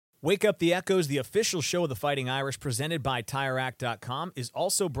Wake Up the Echoes, the official show of the Fighting Irish, presented by TireRack.com, is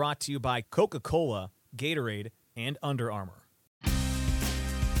also brought to you by Coca-Cola, Gatorade, and Under Armour.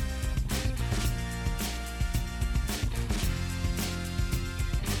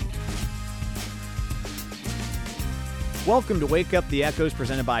 Welcome to Wake Up the Echoes,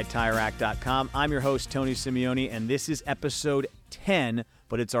 presented by TireRack.com. I'm your host, Tony Simeone, and this is episode 10,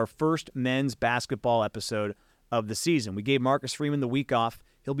 but it's our first men's basketball episode of the season. We gave Marcus Freeman the week off.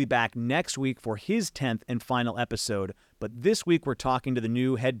 He'll be back next week for his 10th and final episode, but this week we're talking to the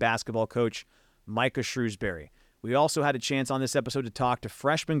new head basketball coach, Micah Shrewsberry. We also had a chance on this episode to talk to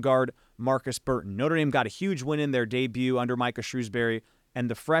freshman guard Markus Burton. Notre Dame got a huge win in their debut under Micah Shrewsberry, and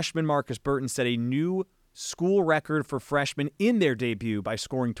the freshman Markus Burton set a new school record for freshmen in their debut by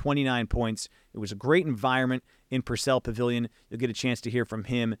scoring 29 points. It was a great environment in Purcell Pavilion. You'll get a chance to hear from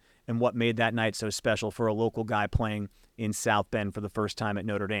him and what made that night so special for a local guy playing in South Bend for the first time at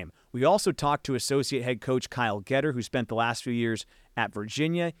Notre Dame. We also talked to associate head coach Kyle Getter, who spent the last few years at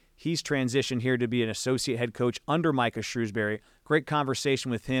Virginia. He's transitioned here to be an associate head coach under Micah Shrewsberry. Great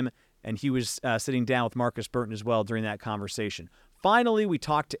conversation with him, and he was sitting down with Markus Burton as well during that conversation. Finally, we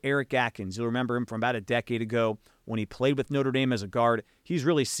talked to Eric Atkins. You'll remember him from about a decade ago when he played with Notre Dame as a guard. He's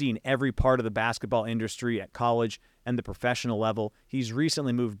really seen every part of the basketball industry at college and the professional level. He's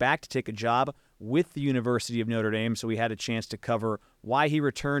recently moved back to take a job with the University of Notre Dame, so we had a chance to cover why he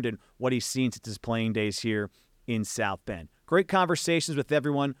returned and what he's seen since his playing days here in South Bend. Great conversations with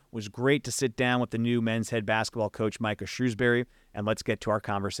everyone. It was great to sit down with the new men's head basketball coach, Micah Shrewsberry, and let's get to our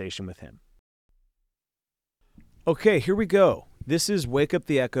conversation with him. Okay, here we go. This is Wake Up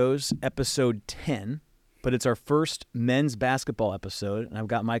the Echoes, episode 10, but it's our first men's basketball episode, and I've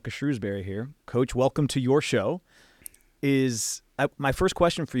got Micah Shrewsberry here. Coach, welcome to your show. My first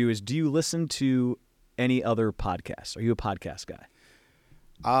question for you is, do you listen to any other podcasts? Are you a podcast guy?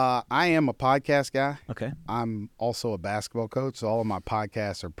 I am a podcast guy. Okay. I'm also a basketball coach, so all of my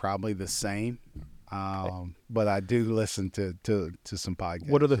podcasts are probably the same. But I do listen to some podcasts.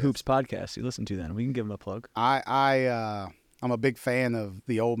 What are the Hoops podcasts you listen to then? We can give them a plug. I'm a big fan of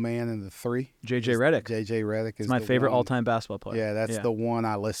The Old Man and the Three. JJ Redick. JJ Redick is my favorite all-time basketball player. Yeah, that's the one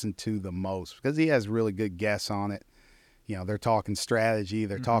I listen to the most because he has really good guests on it. You know, they're talking strategy,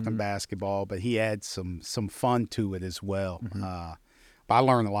 they're talking basketball, but he adds some fun to it as well. But I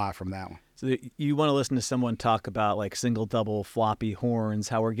learned a lot from that one. So you want to listen to someone talk about like single, double, floppy horns,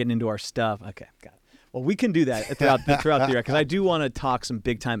 how we're getting into our stuff. Okay, got it. Well, we can do that throughout the year because I do want to talk some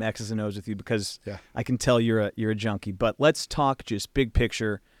big-time X's and O's with you because I can tell you're a junkie. But let's talk just big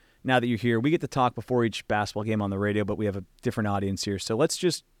picture now that you're here. We get to talk before each basketball game on the radio, but we have a different audience here. So let's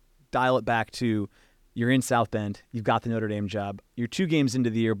just dial it back to you're in South Bend. You've got the Notre Dame job. You're 2 games into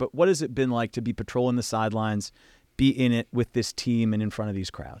the year, but what has it been like to be patrolling the sidelines, be in it with this team and in front of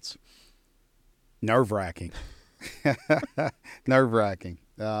these crowds? Nerve-wracking. Nerve-wracking.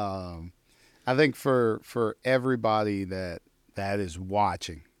 I think for everybody that is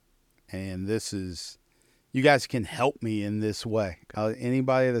watching, and this is, you guys can help me in this way.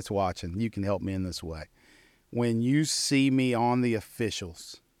 Anybody that's watching, you can help me in this way. When you see me on the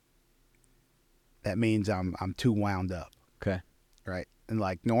officials, that means I'm too wound up. Okay. Right? And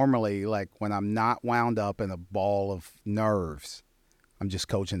like normally, like when I'm not wound up in a ball of nerves, I'm just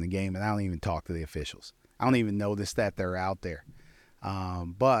coaching the game and I don't even talk to the officials. I don't even notice that they're out there.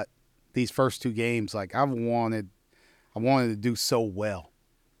 But these first 2 games, like I wanted to do so well.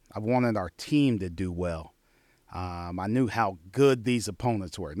 I wanted our team to do well. I knew how good these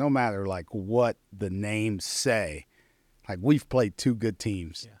opponents were. No matter like what the names say, like we've played 2 good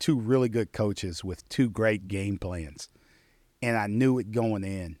teams, 2 really good coaches with 2 great game plans. And I knew it going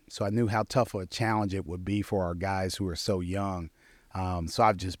in. So I knew how tough of a challenge it would be for our guys who are so young. So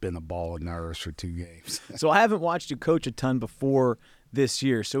I've just been a ball of nerves for 2 games. So I haven't watched you coach a ton before this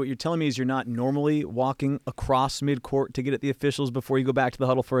year. So what you're telling me is you're not normally walking across midcourt to get at the officials before you go back to the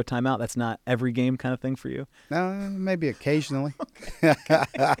huddle for a timeout? That's not every game kind of thing for you? Maybe occasionally.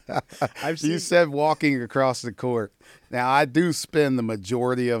 You said walking across the court. Now, I do spend the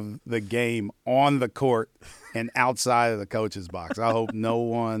majority of the game on the court and outside of the coach's box. I hope no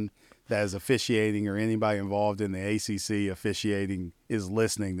one that is officiating or anybody involved in the ACC officiating is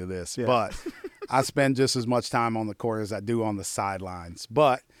listening to this. Yeah. But I spend just as much time on the court as I do on the sidelines.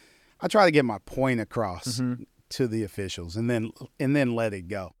 But I try to get my point across to the officials and then let it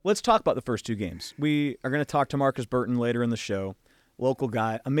go. Let's talk about the first 2 games. We are going to talk to Markus Burton later in the show. Local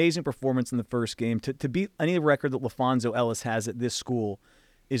guy, amazing performance in the first game. To beat any record that LaFonso Ellis has at this school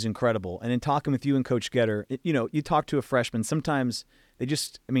is incredible. And in talking with you and Coach Getter, you talk to a freshman, sometimes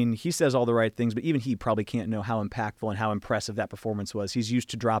he says all the right things, but even he probably can't know how impactful and how impressive that performance was. He's used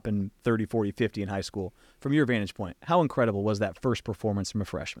to dropping 30, 40, 50 in high school. From your vantage point, how incredible was that first performance from a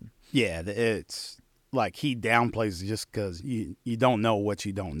freshman? Yeah, it's like he downplays it just because you don't know what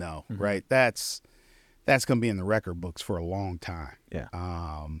you don't know, right? That's going to be in the record books for a long time. Yeah.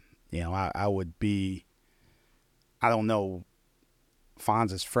 I would be, I don't know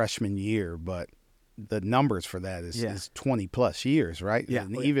Fonz's freshman year, but the numbers for that is 20-plus years, right? Yeah.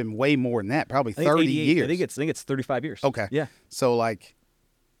 And even way more than that, probably 30 years. I think it's 35 years. Okay. Yeah. So, like,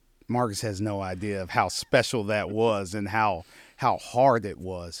 Markus has no idea of how special that was and how hard it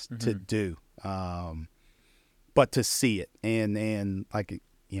was to do. But to see it and like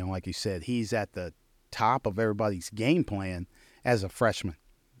you said, he's at the top of everybody's game plan as a freshman.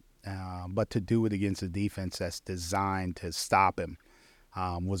 But to do it against a defense that's designed to stop him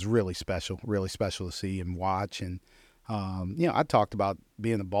was really special to see and watch. And, I talked about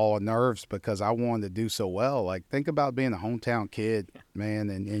being a ball of nerves because I wanted to do so well. Like, think about being a hometown kid, man,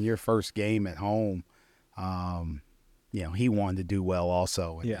 and your first game at home. He wanted to do well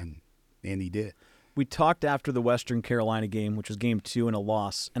also, and he did. We talked after the Western Carolina game, which was game 2 and a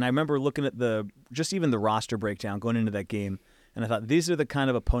loss. And I remember looking at even the roster breakdown going into that game. And I thought, these are the kind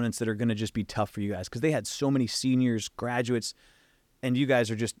of opponents that are going to just be tough for you guys because they had so many seniors, graduates, and you guys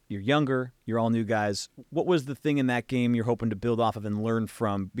you're younger, you're all new guys. What was the thing in that game you're hoping to build off of and learn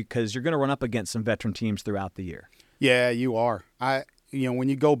from? Because you're going to run up against some veteran teams throughout the year. Yeah, you are. When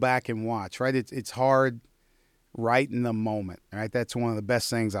you go back and watch, right, it's hard right in the moment, right? That's one of the best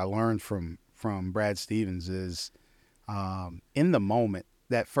things I learned from Brad Stevens is in the moment,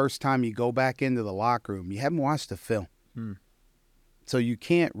 that first time you go back into the locker room, you haven't watched the film. So you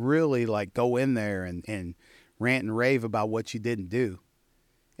can't really go in there and rant and rave about what you didn't do.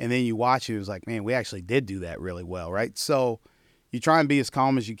 And then you watch it was like, man, we actually did do that really well, right? So you try and be as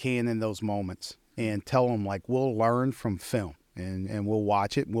calm as you can in those moments and tell them, we'll learn from film and we'll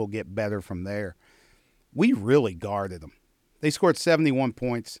watch it and we'll get better from there. We really guarded them. They scored 71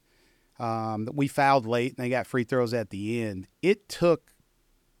 points. We fouled late, and they got free throws at the end. It took,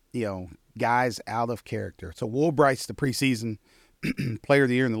 guys out of character. So Woolbright's the preseason player of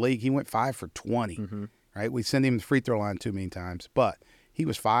the year in the league. He went 5 for 20, right? We sent him to the free throw line too many times, but he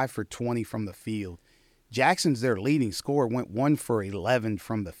was 5 for 20 from the field. Jackson's their leading scorer, went 1 for 11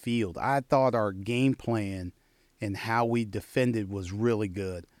 from the field. I thought our game plan and how we defended was really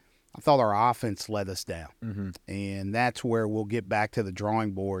good. I thought our offense let us down, and that's where we'll get back to the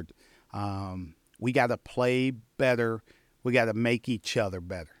drawing board. We got to play better. We got to make each other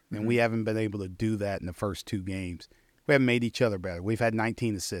better, and we haven't been able to do that in the first 2 games. We haven't made each other better. We've had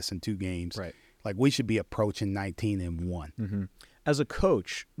 19 assists in 2 games. Right. We should be approaching 19 in 1. As a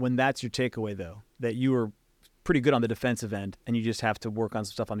coach, when that's your takeaway, though, that you were pretty good on the defensive end and you just have to work on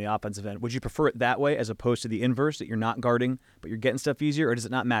some stuff on the offensive end, would you prefer it that way as opposed to the inverse, that you're not guarding but you're getting stuff easier, or does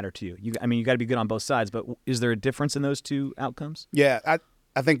it not matter to you? You got to be good on both sides, but is there a difference in those two outcomes? Yeah,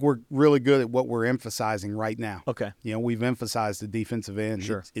 I think we're really good at what we're emphasizing right now. Okay. We've emphasized the defensive end.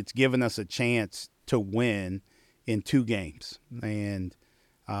 Sure. It's given us a chance to win in 2 games. And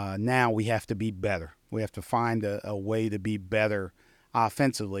now we have to be better. We have to find a way to be better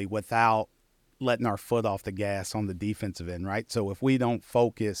offensively without letting our foot off the gas on the defensive end, right? So if we don't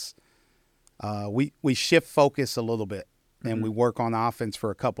focus, we shift focus a little bit and we work on offense for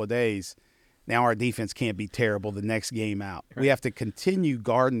a couple of days. Now our defense can't be terrible the next game out. Right. We have to continue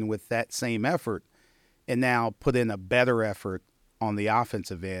guarding with that same effort and now put in a better effort on the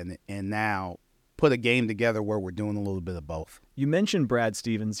offensive end and now put a game together where we're doing a little bit of both. You mentioned Brad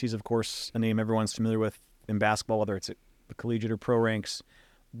Stevens. He's, of course, a name everyone's familiar with in basketball, whether it's at the collegiate or pro ranks.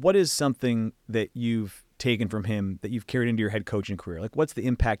 What is something that you've taken from him that you've carried into your head coaching career? What's the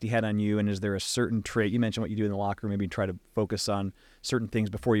impact he had on you, and is there a certain trait? You mentioned what you do in the locker room, maybe try to focus on certain things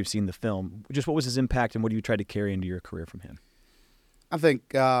before you've seen the film. Just what was his impact, and what do you try to carry into your career from him? I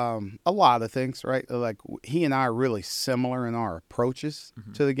think a lot of things, right? He and I are really similar in our approaches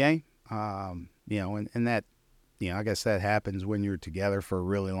to the game. And that, I guess that happens when you're together for a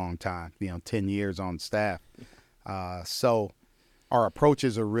really long time, 10 years on staff. So our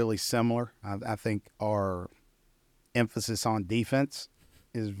approaches are really similar. I think our emphasis on defense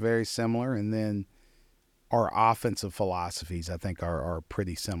is very similar. And then our offensive philosophies, I think, are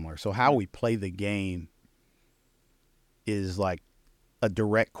pretty similar. So how we play the game is a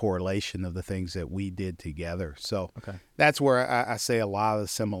direct correlation of the things that we did together. So that's where I say a lot of the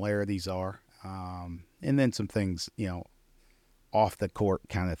similarities are. And then some things, off the court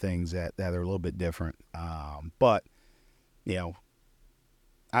kind of things that are a little bit different. But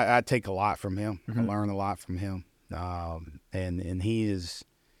I take a lot from him. I learn a lot from him. And he's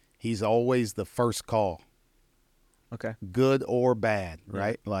always the first call. Okay. Good or bad,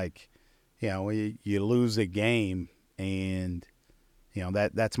 right? Yeah. Like, you lose a game, and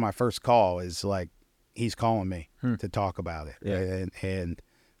that's my first call. Is like he's calling me to talk about it. Yeah. And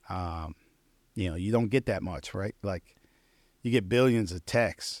you don't get that much, right? Like, you get billions of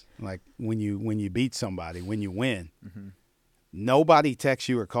texts. Like when you beat somebody, when you win, nobody texts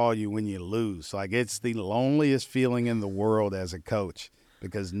you or call you when you lose. Like, it's the loneliest feeling in the world as a coach,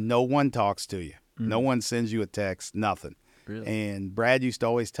 because no one talks to you. No one sends you a text, nothing. Really? And Brad used to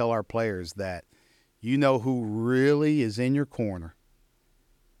always tell our players that who really is in your corner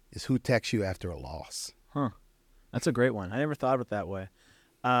is who texts you after a loss. Huh. That's a great one. I never thought of it that way.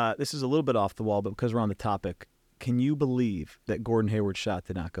 This is a little bit off the wall, but because we're on the topic, can you believe that Gordon Hayward's shot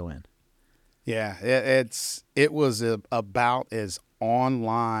did not go in? Yeah, it was about as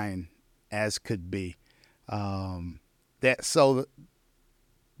online as could be. So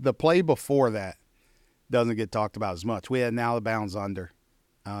the play before that doesn't get talked about as much. We had an out of bounds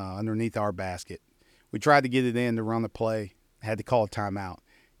underneath our basket. We tried to get it in to run the play, had to call a timeout.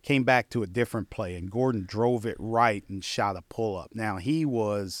 Came back to a different play, and Gordon drove it right and shot a pull-up. Now, he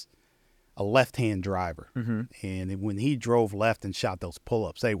was a left-hand driver, and when he drove left and shot those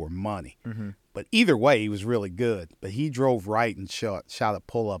pull-ups, they were money. But either way, he was really good. But he drove right and shot a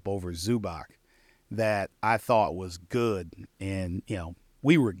pull-up over Zubac that I thought was good, and,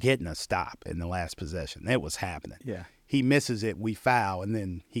 we were getting a stop in the last possession. It was happening. Yeah. He misses it, we foul, and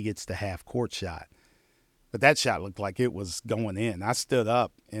then he gets the half-court shot. But that shot looked like it was going in. I stood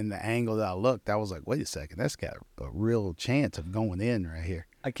up, and the angle that I looked, I was like, wait a second, that's got a real chance of going in right here.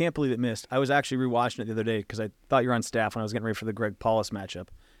 I can't believe it missed. I was actually rewatching it the other day because I thought you were on staff when I was getting ready for the Greg Paulus matchup,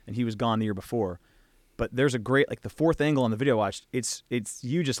 and he was gone the year before. But there's a great, the fourth angle on the video I watched, it's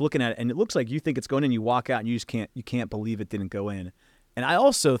you just looking at it, and it looks like you think it's going in. You walk out, and you can't believe it didn't go in. And I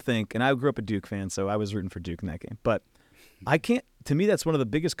also think, and I grew up a Duke fan, so I was rooting for Duke in that game. But to me, that's one of the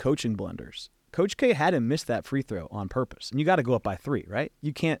biggest coaching blunders. Coach K had him miss that free throw on purpose. And you got to go up by 3, right?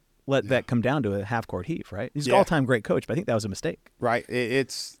 You can't let that come down to a half-court heave, right? He's an all-time great coach, but I think that was a mistake. Right.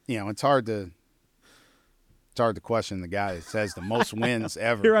 It's hard to question the guy that says the most wins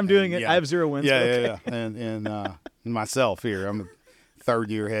ever. Here I'm doing it. I have 0 wins. Yeah. And myself here, I'm a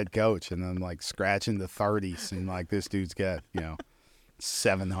third-year head coach, and I'm like scratching the 30s, and like this dude's got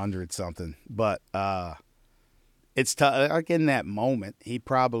 700 something. But it's tough. Like in that moment, he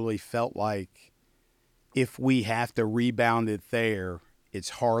probably felt like if we have to rebound it there, it's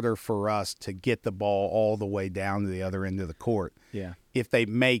harder for us to get the ball all the way down to the other end of the court. Yeah. If they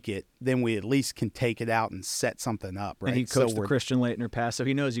make it, then we at least can take it out and set something up, right? And he coached the Christian Laettner pass, so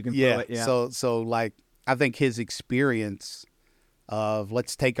he knows you can throw it. Yeah. So like I think his experience of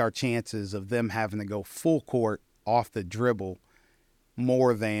let's take our chances of them having to go full court off the dribble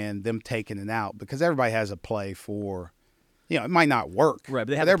more than them taking it out, because everybody has a play for, it might not work, right?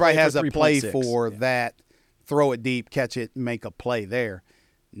 But everybody has a play 3.6. for that. Throw it deep, catch it, make a play there.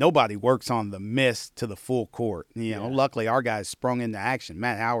 Nobody works on the miss to the full court. Luckily our guys sprung into action.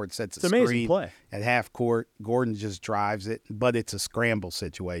 Matt Howard sets a screen play at half court. Gordon just drives it, but it's a scramble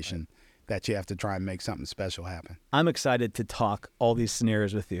situation that you have to try and make something special happen. I'm excited to talk all these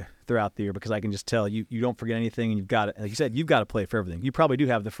scenarios with you throughout the year, because I can just tell you don't forget anything, and you've got it. Like you said, you've got to play for everything. You probably do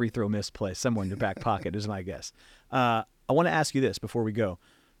have the free throw miss play somewhere in your back pocket, is my guess. I want to ask you this before we go.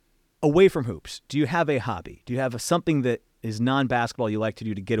 Away from hoops, do you have a hobby? Do you have something that is non-basketball you like to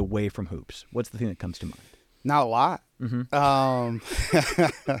do to get away from hoops? What's the thing that comes to mind? Not a lot.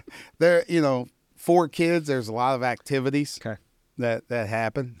 There, 4 kids, there's a lot of activities that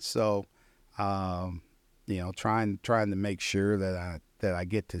happen. So, trying to make sure that I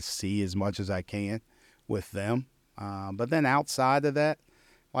get to see as much as I can with them. But then outside of that,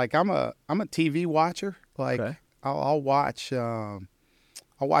 like I'm a TV watcher. Like I'll watch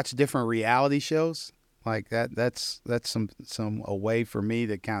different reality shows. Like that's some a way for me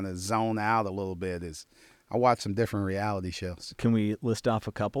to kind of zone out a little bit is I watch some different reality shows. Can we list off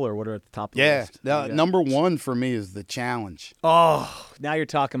a couple, or what are at the top of the list? Yeah, number 1 for me is The Challenge. Oh, now you're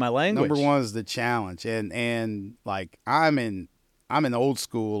talking my language. Number 1 is The Challenge, and like I'm in old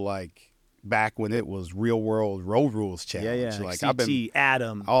school, like back when it was Real World Road Rules Challenge. Yeah. Like CT, I've been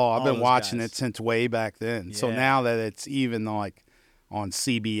Adam. I've been watching guys. it since way back then. Yeah. So now that it's even like on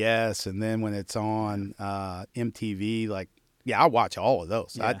CBS, and then when it's on MTV, like I watch all of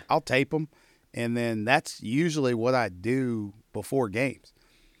those. Yeah. I'll tape them, and then that's usually what I do before games.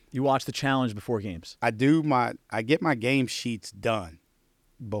 You watch The Challenge before games? I get my game sheets done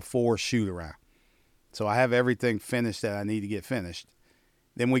before shoot around. So I have everything finished that I need to get finished.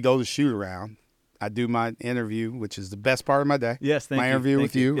 Then we go to shoot around. I do my interview, which is the best part of my day. Yes, thank you. My interview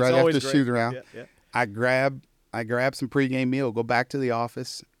with you right after the shoot around. Yeah. I grab some pregame meal, go back to the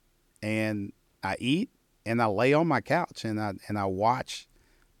office, and I eat, and I lay on my couch, and I watch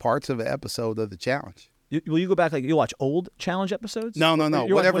parts of an episode of the challenge. Will you go back, like, you watch old challenge episodes? No.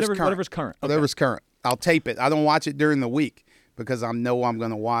 Whatever's current. Whatever's current. Okay. Whatever's current. I'll tape it. I don't watch it during the week because I know I'm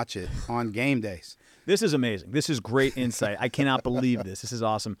going to watch it on game days. This is amazing. This is great insight. I cannot believe this. This is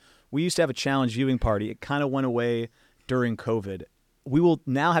awesome. We used to have a challenge viewing party. It kind of went away during COVID. We will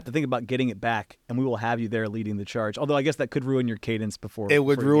now have to think about getting it back, and we will have you there leading the charge. Although I guess that could ruin your cadence before. It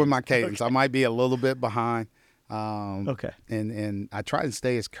would ruin my cadence. Okay. I might be a little bit behind. Okay. And I try to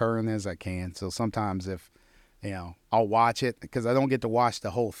stay as current as I can. So sometimes if, I'll watch it because I don't get to watch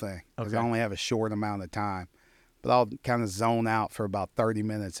the whole thing because I only have a short amount of time. But I'll kind of zone out for about 30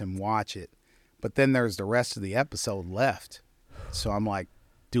 minutes and watch it. But then there's the rest of the episode left. So I'm like,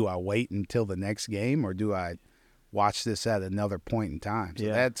 do I wait until the next game or do I watch this at another point in time? So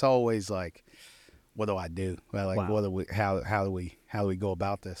that's always like, what do I do? Well, like, wow. How do we go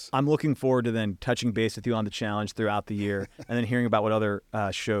about this? I'm looking forward to then touching base with you on the challenge throughout the year and then hearing about what other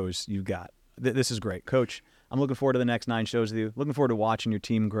shows you've got. This is great. Coach, I'm looking forward to the next 9 shows with you. Looking forward to watching your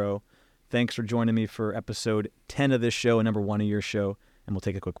team grow. Thanks for joining me for episode 10 of this show and number 1 of your show, and we'll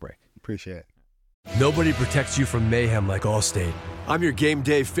take a quick break. Appreciate it. Nobody protects you from mayhem like Allstate. I'm your game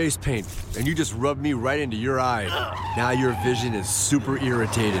day face paint, and you just rubbed me right into your eye. Now your vision is super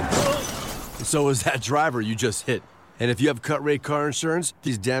irritated. And so is that driver you just hit. And if you have cut rate car insurance,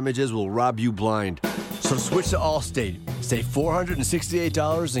 these damages will rob you blind. So switch to Allstate. Save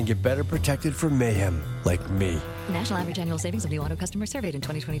 $468 and get better protected from mayhem like me. National average annual savings of new auto customers surveyed in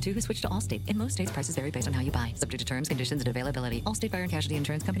 2022 who switched to Allstate. In most states, prices vary based on how you buy. Subject to terms, conditions, and availability. Allstate Fire and Casualty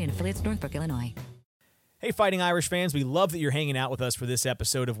Insurance Company and affiliates, Northbrook, Illinois. Hey, Fighting Irish fans, we love that you're hanging out with us for this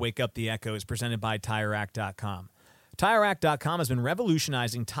episode of Wake Up the Echoes, presented by TireRack.com. TireRack.com has been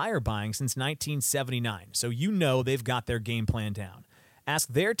revolutionizing tire buying since 1979, so you know they've got their game plan down. Ask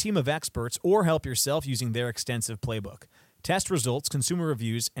their team of experts or help yourself using their extensive playbook. Test results, consumer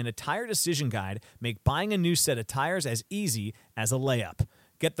reviews, and a tire decision guide make buying a new set of tires as easy as a layup.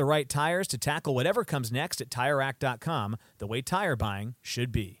 Get the right tires to tackle whatever comes next at TireRack.com, the way tire buying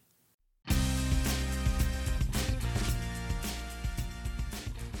should be.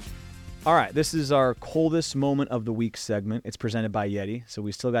 All right, this is our coldest moment of the week segment. It's presented by Yeti. So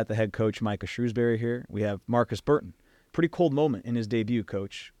we still got the head coach, Micah Shrewsberry, here. We have Markus Burton. Pretty cold moment in his debut,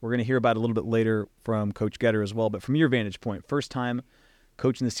 Coach. We're going to hear about it a little bit later from Coach Getter as well. But from your vantage point, first time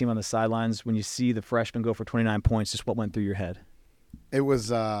coaching this team on the sidelines, when you see the freshman go for 29 points, just what went through your head? It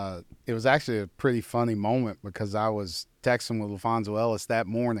was actually a pretty funny moment because I was texting with LaFonso Ellis that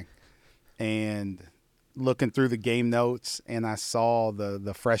morning and looking through the game notes, and I saw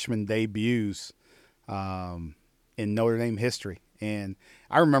the freshman debuts in Notre Dame history. And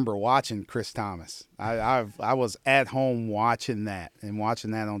I remember watching Chris Thomas. I was at home watching that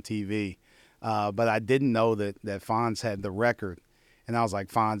on TV. But I didn't know that Fonz had the record. And I was like,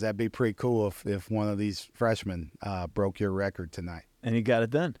 Fonz, that'd be pretty cool if one of these freshmen broke your record tonight. And he got it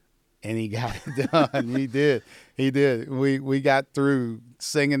done. And he got it done. He did. We got through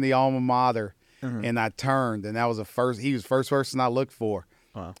singing the alma mater, and I turned, and that was he was the first person I looked for.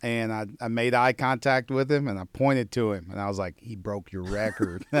 Wow. And I made eye contact with him, and I pointed to him, and I was like, he broke your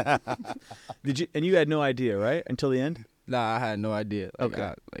record. Did you? And you had no idea, right, until the end? Nah, I had no idea.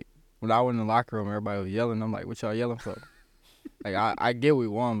 Okay. When I went in the locker room, everybody was yelling. I'm like, what y'all yelling for? I get we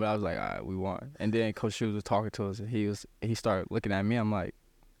won, but I was like, all right, we won. And then Coach Shrews was talking to us, and he started looking at me. I'm like,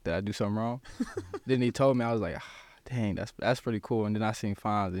 did I do something wrong? Then he told me, I was like, dang, that's pretty cool. And then I seen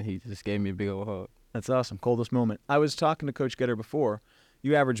Fonz, and he just gave me a big old hug. That's awesome. Coldest moment. I was talking to Coach Getter before.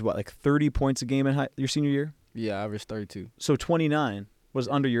 You averaged, what, like 30 points a game in your senior year? Yeah, I averaged 32. So 29 was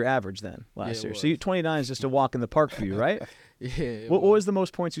under your average then last year. Was. So 29 is just a walk in the park for you, right? Yeah. What was the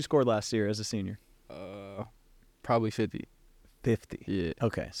most points you scored last year as a senior? Probably 50. 50. Yeah.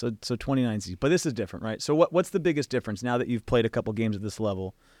 Okay, so 29 is easy. But this is different, right? So what's the biggest difference now that you've played a couple games at this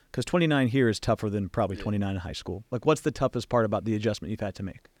level? Because 29 here is tougher than probably 29 in high school. Like, what's the toughest part about the adjustment you've had to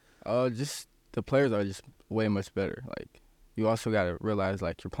make? Just the players are just way much better. Like, you also got to realize,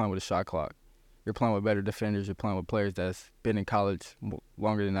 like, you're playing with a shot clock. You're playing with better defenders. You're playing with players that's been in college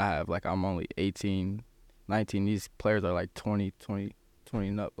longer than I have. Like, I'm only 18, 19. These players are like 20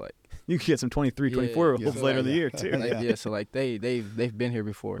 and up. Like, you can get some 23, 24-years later in the year, too. Like, so, like, they've been here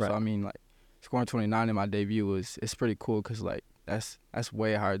before. Right. So, I mean, like, scoring 29 in my debut it's pretty cool because, like, that's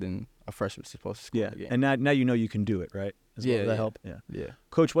way higher than a freshman's supposed to score in a game. And now you know you can do it, right? Does that help? Yeah.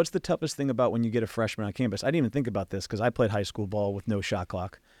 Coach, what's the toughest thing about when you get a freshman on campus? I didn't even think about this because I played high school ball with no shot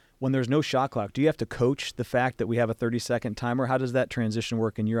clock. When there's no shot clock, do you have to coach the fact that we have a 30-second timer? How does that transition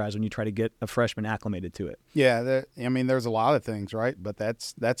work in your eyes when you try to get a freshman acclimated to it? Yeah, there's a lot of things, right? But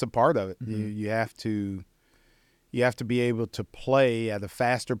that's a part of it. Mm-hmm. You have to be able to play at a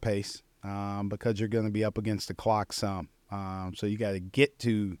faster pace because you're going to be up against the clock some. So you got to get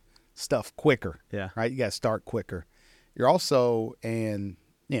to stuff quicker. Yeah. Right. You got to start quicker. You're also, and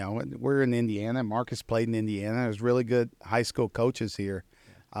we're in Indiana. Markus played in Indiana. There's really good high school coaches here.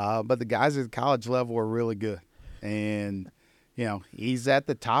 But the guys at the college level are really good. And, he's at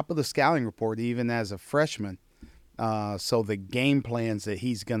the top of the scouting report even as a freshman. So the game plans that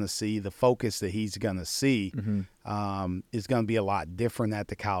he's going to see, the focus that he's going to see is going to be a lot different at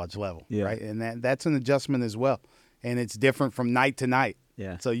the college level. Yeah. Right? And that's an adjustment as well. And it's different from night to night.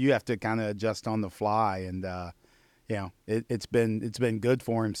 Yeah. So you have to kind of adjust on the fly. And, it's been good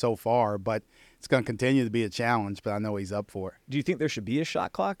for him so far, but it's going to continue to be a challenge, but I know he's up for it. Do you think there should be a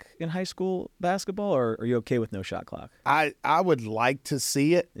shot clock in high school basketball, or are you okay with no shot clock? I would like to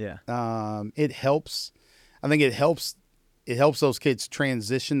see it. Yeah. It helps. I think it helps those kids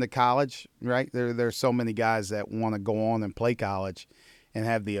transition to college, right? There's so many guys that want to go on and play college and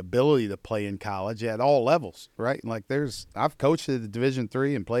have the ability to play in college at all levels, right? Like I've coached at the Division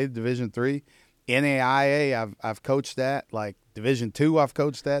III and played Division III. NAIA, I've coached that. Like Division II, I've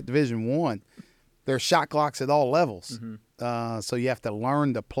coached that. Division I, there's shot clocks at all levels. So you have to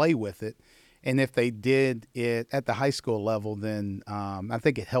learn to play with it. And if they did it at the high school level, then I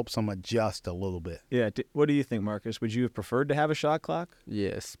think it helps them adjust a little bit. Yeah. What do you think, Markus? Would you have preferred to have a shot clock? Yeah,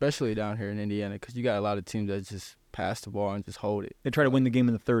 especially down here in Indiana, because you got a lot of teams that just pass the ball and just hold it. They try to win the game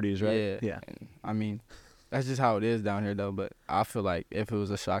in the 30s, right? Yeah. And, I mean, that's just how it is down here, though. But I feel like if it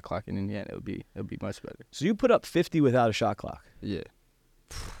was a shot clock in Indiana, it would be much better. So you put up 50 without a shot clock. Yeah.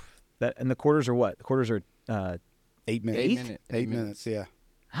 And the quarters are what? The quarters are 8 minutes. 8 minutes, yeah.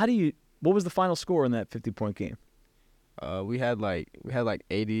 What was the final score in that 50-point game? We had like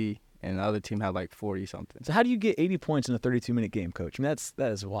 80, and the other team had like 40 something. So how do you get 80 points in a 32-minute game, Coach? I mean,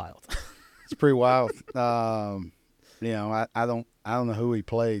 that is wild. It's pretty wild. I don't know who he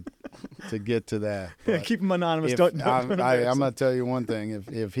played to get to that. Yeah, keep him anonymous. I'm going to tell you one thing.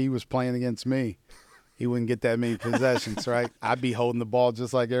 If he was playing against me, he wouldn't get that many possessions, right? I'd be holding the ball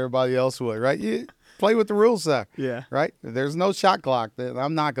just like everybody else would, right? You play with the rules there. Yeah. Right? There's no shot clock.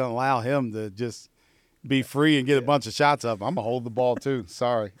 I'm not going to allow him to just be free and get a bunch of shots up. I'm going to hold the ball too.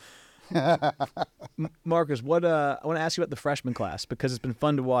 Sorry. Markus, I want to ask you about the freshman class because it's been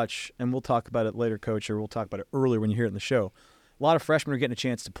fun to watch, and we'll talk about it later, Coach, or we'll talk about it earlier when you hear it in the show. A lot of freshmen are getting a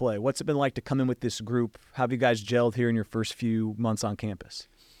chance to play. What's it been like to come in with this group? How have you guys gelled here in your first few months on campus?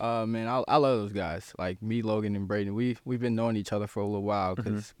 Man, I love those guys. Like me, Logan, and Braden. We've been knowing each other for a little while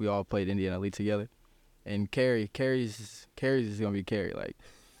because we all played Indiana Elite together. And Carrie's gonna be Carrie. Like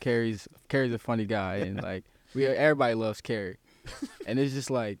Carrie's a funny guy, and like everybody loves Carrie. And it's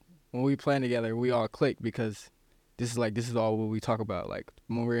just like when we playing together, we all click because this is all what we talk about. Like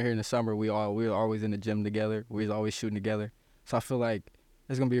when we were here in the summer, we were always in the gym together. We was always shooting together. So I feel like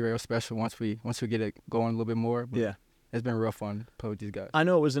it's gonna be real special once we get it going a little bit more. But yeah. It's been real fun to play with these guys. I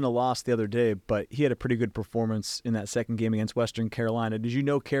know it was in a loss the other day, but he had a pretty good performance in that second game against Western Carolina. Did you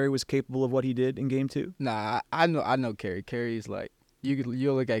know Carrie was capable of what he did in game 2? Nah, I know Carrie. Carrie's like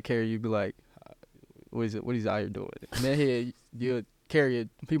you'll look at Carrie, you'd be like, what is out here doing? And then Carrie,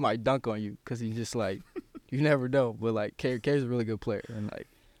 he might dunk on you because he's just like, you never know. But like Carrie's a really good player, and like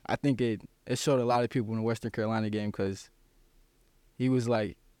I think it showed a lot of people in the Western Carolina game because he was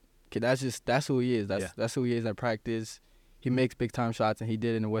like, that's who he is. That's who he is at practice. He makes big time shots, and he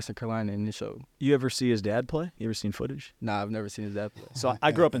did in the Western Carolina, and it showed. You ever see his dad play? You ever seen footage? Nah, I've never seen his dad play. So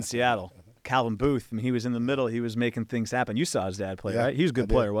I grew up in Seattle. Calvin Booth, I mean, he was in the middle. He was making things happen. You saw his dad play, right? He was a good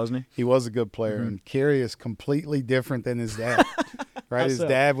player, wasn't he? He was a good player, and Carrie is completely different than his dad. Right? His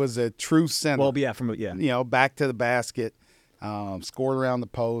dad was a true center. Well, yeah, back to the basket, scored around the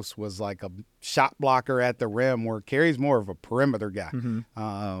post, was like a shot blocker at the rim, where Carrie's more of a perimeter guy.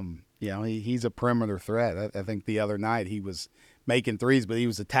 He's a perimeter threat. I think the other night he was making threes, but he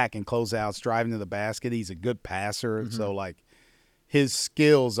was attacking closeouts, driving to the basket. He's a good passer. So, like, his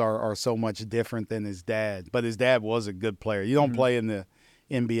skills are so much different than his dad. But his dad was a good player. You don't play in the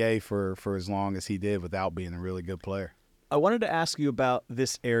NBA for as long as he did without being a really good player. I wanted to ask you about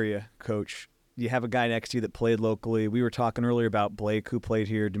this area, Coach. You have a guy next to you that played locally. We were talking earlier about Blake, who played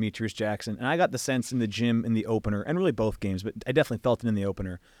here, Demetrius Jackson, and I got the sense in the gym in the opener, and really both games, but I definitely felt it in the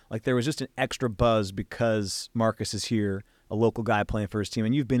opener, like there was just an extra buzz because Markus is here, a local guy playing for his team,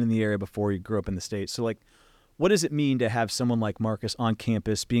 and you've been in the area before you grew up in the States. So, like, what does it mean to have someone like Markus on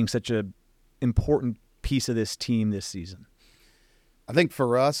campus being such an important piece of this team this season? I think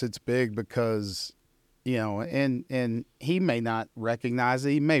for us it's big because, and he may not recognize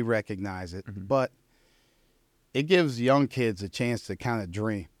it. He may recognize it, but it gives young kids a chance to kind of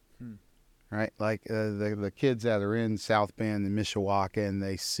dream, right? Like the kids that are in South Bend and Mishawaka, and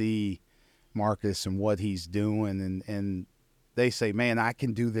they see Markus and what he's doing, and they say, man, I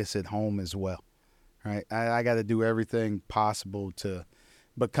can do this at home as well, right? I got to do everything possible to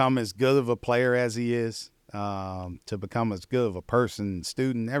become as good of a player as he is, to become as good of a person,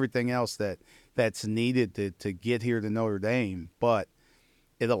 student, everything else that's needed to get here to Notre Dame. But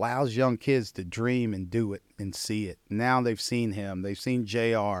it allows young kids to dream and do it and see it. Now they've seen him. They've seen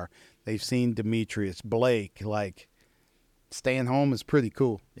JR. They've seen Demetrius, Blake. Like, staying home is pretty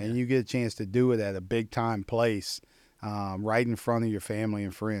cool. Yeah. And you get a chance to do it at a big-time place, right in front of your family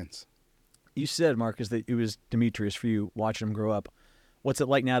and friends. You said, Markus, that it was Demetrius for you, watching him grow up. What's it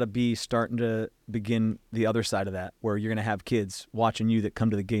like now to be starting to begin the other side of that, where you're going to have kids watching you that come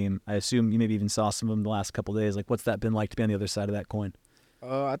to the game? I assume you maybe even saw some of them the last couple of days. Like, what's that been like to be on the other side of that coin?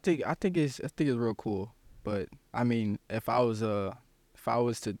 I think it's real cool. But I mean, if I was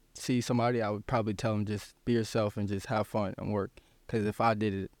to see somebody, I would probably tell them just be yourself and just have fun and work. Because if I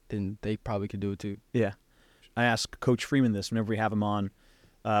did it, then they probably could do it too. Yeah, I ask Coach Freeman this whenever we have him on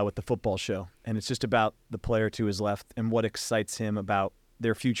with the football show, and it's just about the player to his left and what excites him about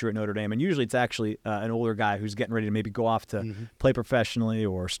their future at Notre Dame. And usually it's actually an older guy who's getting ready to maybe go off to play professionally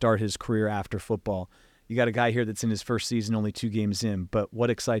or start his career after football. You got a guy here that's in his first season, only 2 games in, but what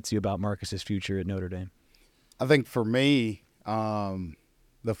excites you about Markus's future at Notre Dame? I think for me,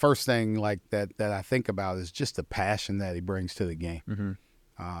 the first thing like that I think about is just the passion that he brings to the game.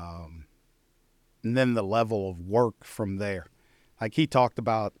 And then the level of work from there. Like he talked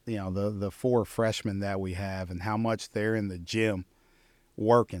about, the 4 freshmen that we have and how much they're in the gym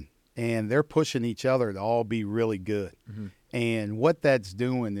working. And they're pushing each other to all be really good. And what that's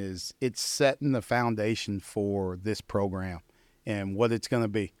doing is it's setting the foundation for this program and what it's going to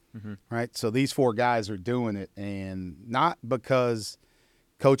be, right? So these 4 guys are doing it, and not because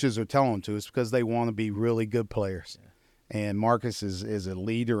coaches are telling them to. It's because they want to be really good players. Yeah. And Markus is a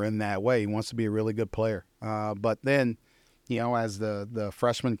leader in that way. He wants to be a really good player. But then, as the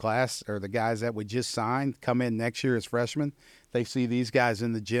freshman class or the guys that we just signed come in next year as freshmen, they see these guys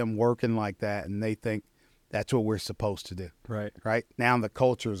in the gym working like that, and they think that's what we're supposed to do. Right? Now the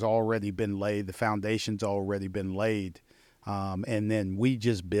culture's already been laid. The foundation's already been laid. And then we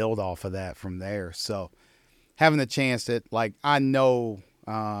just build off of that from there. So having the chance that, like, I know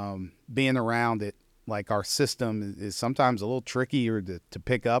being around it, like our system is sometimes a little trickier to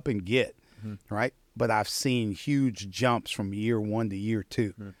pick up and get, right? But I've seen huge jumps from year 1 to year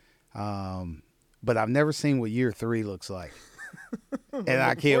 2. But I've never seen what year 3 looks like. And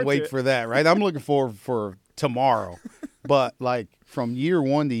I can't wait for that, right? I'm looking forward for tomorrow. But, like, from year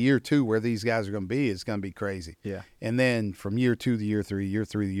 1 to year 2, where these guys are going to be, it's going to be crazy. Yeah. And then from year 2 to year 3, year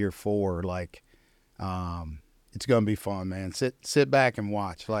 3 to year 4, like, it's going to be fun, man. Sit back and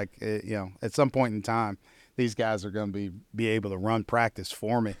watch. Like, at some point in time, these guys are going to be able to run practice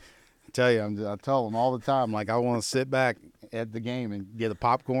for me. I tell you, I tell them all the time, like, I want to sit back at the game and get a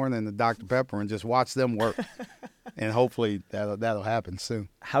popcorn and a Dr. Pepper and just watch them work. And hopefully that'll happen soon.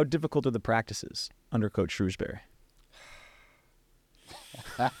 How difficult are the practices under Coach Shrewsberry?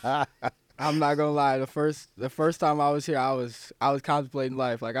 I'm not gonna lie. The first time I was here, I was contemplating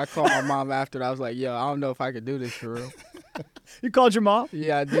life. Like, I called my mom after it. I was like, "Yo, I don't know if I could do this for real." You called your mom?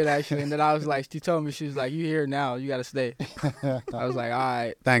 Yeah, I did actually. And then I was like, she told me, she was like, "You here now? You gotta stay." I was like, "All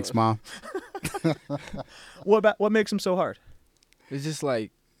right." Thanks, Mom. What makes them so hard? It's just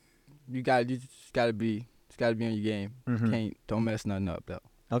like you just gotta be on your game. Don't mess nothing up though.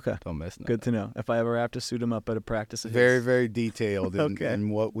 Okay. Don't mess nothing Good up. to know. If I ever have to suit him up at a practice. Very, very detailed Okay. in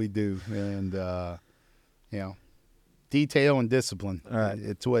what we do. And, detail and discipline. All right.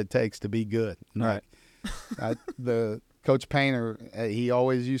 It's what it takes to be good. All right. The Coach Painter, he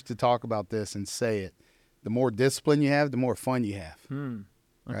always used to talk about this and say it. The more discipline you have, the more fun you have. Okay.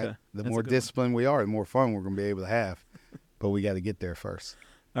 Right? The That's more a good disciplined we are, the more fun we're going to be able to have. But we got to get there first.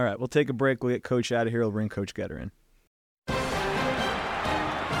 All right. We'll take a break. We'll get Coach out of here. We'll bring Coach Getter in.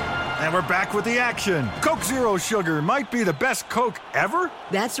 And we're back with the action. Coke Zero Sugar might be the best Coke ever.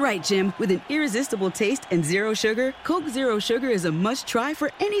 That's right, Jim. With an irresistible taste and zero sugar, Coke Zero Sugar is a must-try for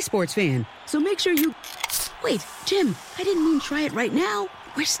any sports fan. So make sure you... Wait, Jim, I didn't mean try it right now.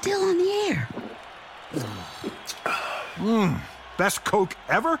 We're still on the air. Best Coke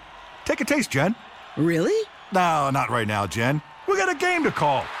ever? Take a taste, Jen. Really? No, not right now, Jen. We got a game to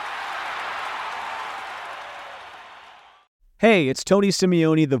call. Hey, it's Tony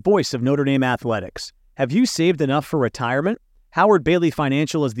Simeone, the voice of Notre Dame Athletics. Have you saved enough for retirement? Howard Bailey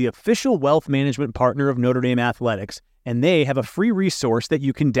Financial is the official wealth management partner of Notre Dame Athletics, and they have a free resource that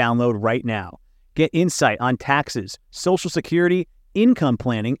you can download right now. Get insight on taxes, Social Security, income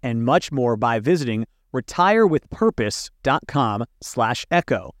planning, and much more by visiting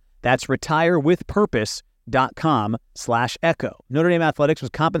retirewithpurpose.com/echo. That's retirewithpurpose.com/echo. Notre Dame Athletics was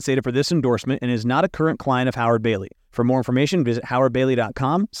compensated for this endorsement and is not a current client of Howard Bailey. For more information, visit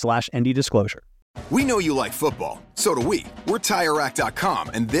howardbailey.com/ND-disclosure. We know you like football. So do we. We're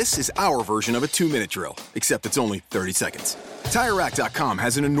TireRack.com, and this is our version of a 2-minute drill, except it's only 30 seconds. TireRack.com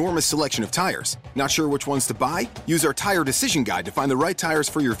has an enormous selection of tires. Not sure which ones to buy? Use our Tire Decision Guide to find the right tires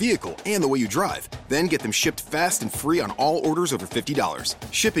for your vehicle and the way you drive. Then get them shipped fast and free on all orders over $50.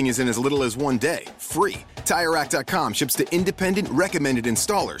 Shipping is in as little as 1 day, free. TireRack.com ships to independent, recommended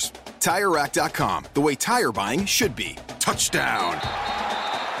installers. TireRack.com, the way tire buying should be. Touchdown!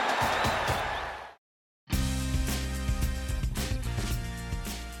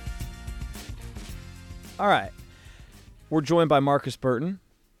 All right. We're joined by Markus Burton,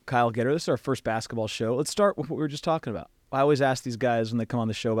 Kyle Getter. This is our first basketball show. Let's start with what we were just talking about. I always ask these guys when they come on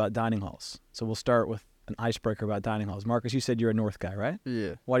the show about dining halls. So we'll start with an icebreaker about dining halls. Markus, you said you're a North guy, right?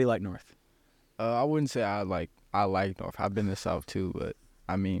 Yeah. Why do you like North? I wouldn't say I like North. I've been to South too, but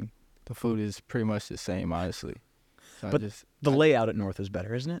I mean, the food is pretty much the same, honestly. So But the layout at North is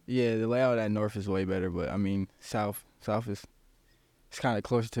better, isn't it? Yeah, the layout at North is way better, but I mean, South is it's kind of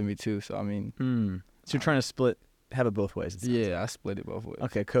closer to me too. So I mean, So you're trying to have it both ways. yeah, I split it both ways.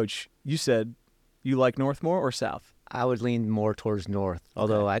 Okay, Coach, you said you like North more or South? I would lean more towards North.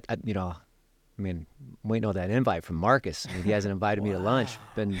 Although I waiting on that invite from Markus. I mean, he hasn't invited me to lunch.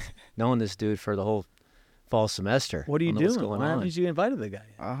 Been knowing this dude for the whole fall semester. What are you Don't know what's doing? going Why on. haven't you invited the guy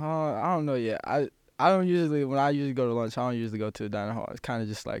yet? I don't know yet. I don't usually when I usually go to lunch. I don't usually go to the dining hall. It's kind of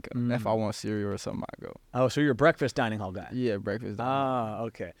just like if I want cereal or something, I go. Oh, so you're a breakfast dining hall guy. Yeah, breakfast.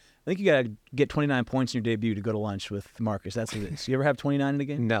 Okay. I think you got to get 29 points in your debut to go to lunch with Markus. That's what it is. You ever have 29 in a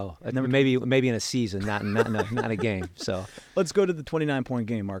game? No, maybe in a season, not a game. So Let's go to the 29-point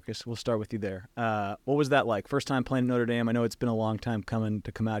game, Markus. We'll start with you there. What was that like? First time playing at Notre Dame. I know it's been a long time coming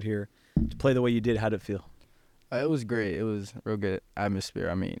to come out here to play the way you did. How did it feel? It was great. It was real good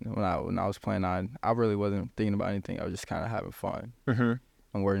atmosphere. I mean, when I was playing I really wasn't thinking about anything. I was just kind of having fun. Mm-hmm.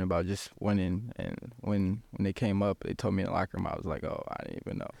 I'm worrying about just winning. And when they came up, they told me in the locker room, I was like, oh, I didn't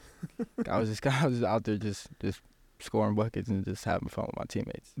even know. I was just out there just scoring buckets and just having fun with my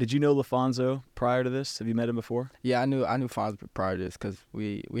teammates. Did you know LaFonso prior to this? Have you met him before? Yeah, I knew Fonz prior to this because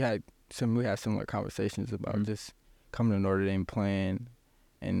we had similar conversations about just coming to Notre Dame playing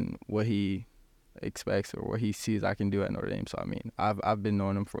and what he expects or what he sees I can do at Notre Dame. So I mean, I've been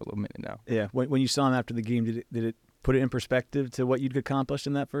knowing him for a little minute now. Yeah. When you saw him after the game, did it put it in perspective to what you'd accomplished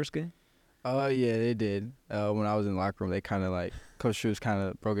in that first game? Yeah, they did. When I was in the locker room, they kind of like Coach Shrews kind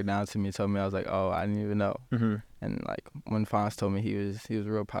of broke it down to me and told me I was like, oh, I didn't even know. Mm-hmm. And like when Fonz told me he was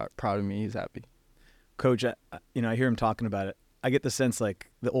real proud of me, he was happy. Coach, I hear him talking about it. I get the sense like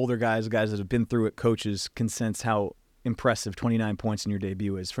the older guys that have been through it, coaches can sense how impressive 29 points in your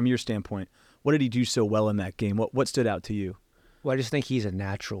debut is. From your standpoint, what did he do so well in that game? What stood out to you? Well, I just think he's a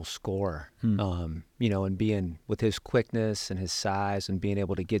natural scorer. And being with his quickness and his size and being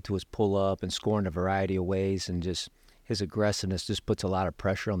able to get to his pull-up and score in a variety of ways and just his aggressiveness just puts a lot of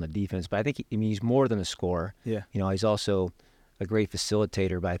pressure on the defense. But I think he's more than a scorer. Yeah. He's also a great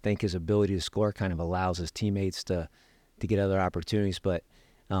facilitator, but I think his ability to score kind of allows his teammates to get other opportunities. But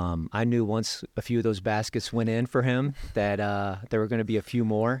I knew once a few of those baskets went in for him that there were going to be a few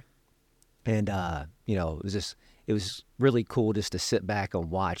more. And, it was really cool just to sit back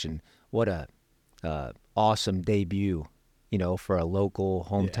and watch. And what a awesome debut, for a local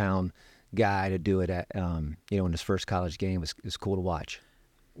hometown guy to do it at, in his first college game. It was cool to watch.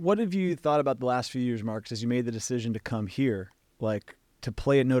 What have you thought about the last few years, Markus, as you made the decision to come here, to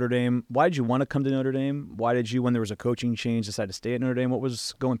play at Notre Dame? Why did you want to come to Notre Dame? Why did you, when there was a coaching change, decide to stay at Notre Dame? What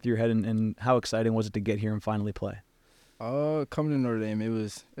was going through your head, and how exciting was it to get here and finally play? Coming to Notre Dame, it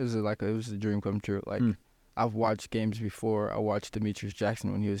was a dream come true. I've watched games before. I watched Demetrius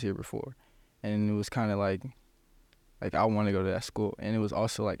Jackson when he was here before, and it was kind of like I want to go to that school, and it was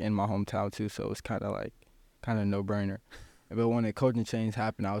also in my hometown too, so it was kind of no brainer. But when the coaching change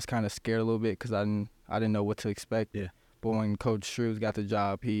happened, I was kind of scared a little bit because I didn't know what to expect. Yeah. But when Coach Shrews got the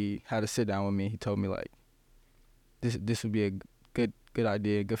job, he had to sit down with me. He told me this would be a good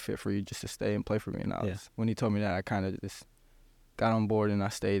idea, good fit for you just to stay and play for me. And when he told me that, I kind of just got on board and I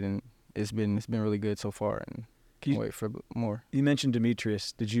stayed, and it's been really good so far, and can't wait for more. You mentioned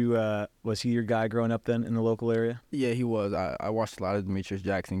Demetrius. Did you was he your guy growing up then in the local area? Yeah, he was. I watched a lot of Demetrius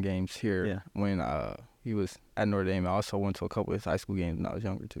Jackson games here when he was at Notre Dame. I also went to a couple of his high school games when I was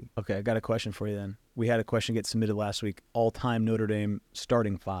younger too. Okay, I got a question for you then. We had a question get submitted last week. All-time Notre Dame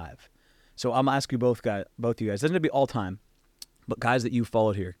starting five. So I'm asking you both you guys. Doesn't have to be all-time, but guys that you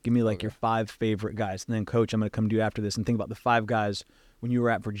followed here. Give me your 5 favorite guys, and then Coach, I'm going to come to you after this and think about the 5 guys when you were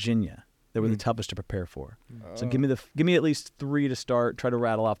at Virginia that were the toughest to prepare for. So give me at least 3 to start. Try to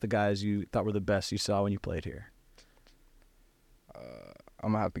rattle off the guys you thought were the best you saw when you played here.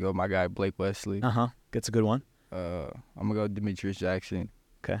 I'm gonna have to go with my guy Blake Wesley. That's a good one. I'm gonna go Demetrius Jackson.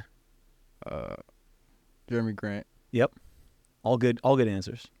 Okay. Jeremy Grant. Yep. All good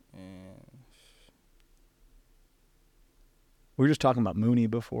answers. And We were just talking about Mooney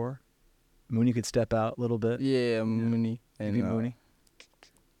before. Mooney could step out a little bit. yeah, Mooney. And And Mooney.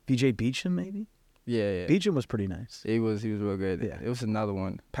 VJ Beecham, maybe? Yeah. Beecham was pretty nice. He was real good. Yeah. It was another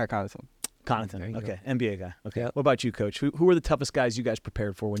one. Pat Connaughton. There Connaughton. you Okay. NBA guy. Okay. Yep. What about you, Coach? Who were the toughest guys you guys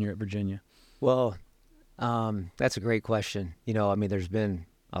prepared for when you were at Virginia? Well, that's a great question. There's been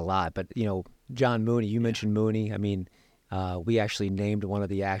a lot, but John Mooney. You mentioned Mooney. We actually named one of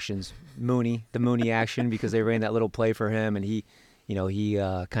the actions Mooney, the Mooney action, because they ran that little play for him, and he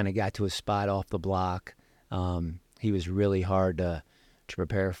kind of got to his spot off the block. He was really hard to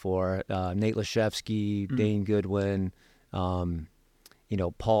prepare for. Nate Lashevsky, Dane Goodwin,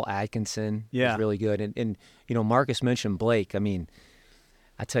 Paul Atkinson was really good. And Markus mentioned Blake.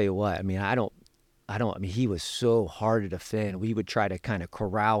 I tell you what, he was so hard to defend. We would try to kind of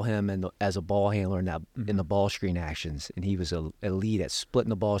corral him as a ball handler in the ball screen actions, and he was elite at splitting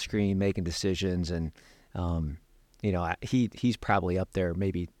the ball screen, making decisions, and he's probably up there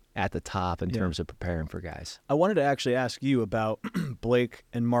maybe at the top in terms of preparing for guys. I wanted to actually ask you about Blake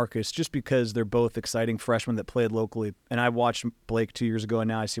and Markus, just because they're both exciting freshmen that played locally. And I watched Blake 2 years ago, and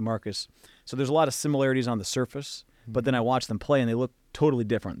now I see Markus. So there's a lot of similarities on the surface, but then I watch them play, and they look totally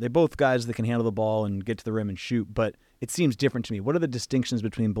different. They're both guys that can handle the ball and get to the rim and shoot, but it seems different to me. What are the distinctions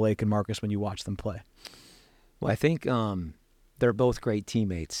between Blake and Markus when you watch them play? Well, I think they're both great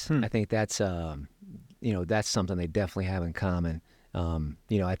teammates. I think that's that's something they definitely have in common.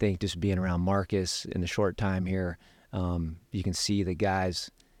 I think just being around Markus in the short time here, you can see the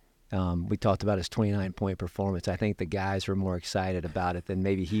guys. We talked about his 29-point performance. I think the guys were more excited about it than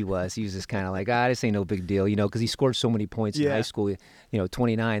maybe he was. He was just kind of like, this ain't no big deal, because he scored so many points in high school.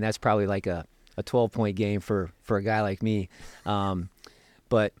 29, that's probably like a 12-point game for a guy like me.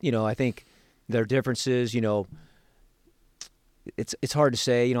 But I think their differences, it's hard to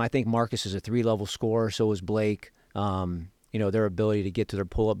say. I think Markus is a 3-level scorer, so is Blake. Their ability to get to their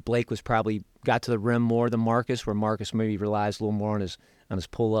pull-up. Blake got to the rim more than Markus, where Markus maybe relies a little more on his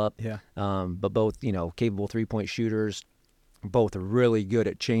pull-up. Yeah. But both, capable 3-point shooters, both are really good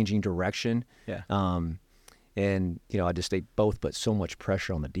at changing direction. Yeah. They both put so much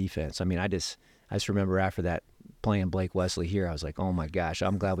pressure on the defense. I just remember after that playing Blake Wesley here, I was like, oh my gosh,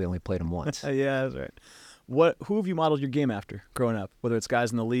 I'm glad we only played him once. Yeah, that's right. Who have you modeled your game after growing up? Whether it's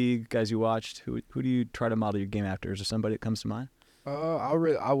guys in the league, guys you watched, who do you try to model your game after? Is there somebody that comes to mind?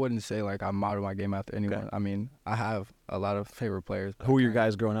 I wouldn't say like I model my game after anyone. Okay. I have a lot of favorite players. Who were your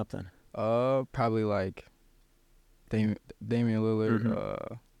guys growing up then? Probably like Damian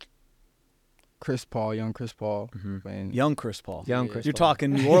Lillard, Chris Paul, young Chris Paul. Young Chris Paul. You're Paul.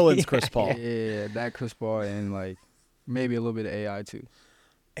 talking New Orleans Chris Paul. Yeah, that Chris Paul, and like maybe a little bit of AI too.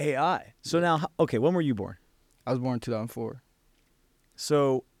 AI. So now, when were you born? I was born in 2004.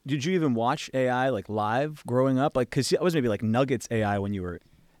 So did you even watch AI like live growing up? Like, because I was maybe like Nuggets AI when you were.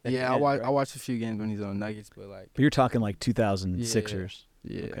 Yeah, I watched a few games when he's on Nuggets, but like. But you're talking like 2006ers.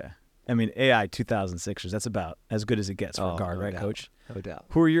 Yeah. Okay. AI 2006ers. That's about as good as it gets for a guard, no right, doubt. Coach? No doubt.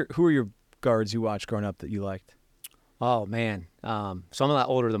 Who are your guards you watched growing up that you liked? Oh man. So I'm a lot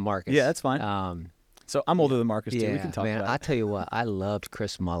older than Markus. Yeah, that's fine. So I'm older than Markus too. We can talk about it. I tell you what, I loved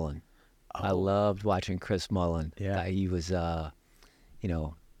Chris Mullin. I loved watching Chris Mullin. Yeah. He was, guy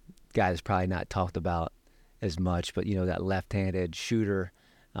that's probably not talked about as much, but, that left-handed shooter,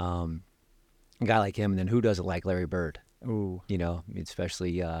 a guy like him. And then who doesn't like Larry Bird? Ooh.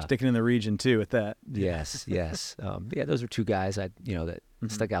 Especially. Sticking in the region, too, with that. Yes. Those are two guys that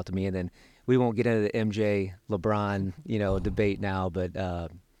stuck out to me. And then we won't get into the MJ, LeBron, debate now, but,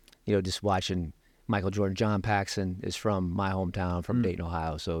 just watching Michael Jordan. John Paxson is from my hometown, from Dayton,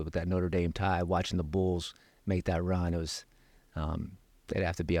 Ohio. So with that Notre Dame tie, watching the Bulls make that run, it was they'd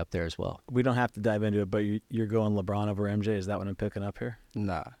have to be up there as well. We don't have to dive into it, but you're going LeBron over MJ. Is that what I'm picking up here?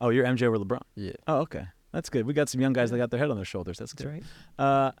 Nah. Oh, you're MJ over LeBron? Yeah. Oh, okay. That's good. We got some young guys that got their head on their shoulders. That's good.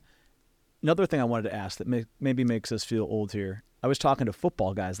 Right. Another thing I wanted to ask that maybe makes us feel old here. I was talking to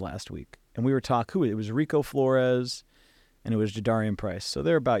football guys last week, and we were talking. It was Rico Flores, and it was Jadarian Price. So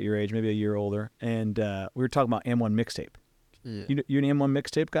they're about your age, maybe a year older. And we were talking about M1 mixtape. Yeah. You're an M1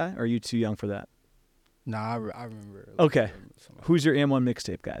 mixtape guy, or are you too young for that? Nah, I remember. Okay. Who's your M1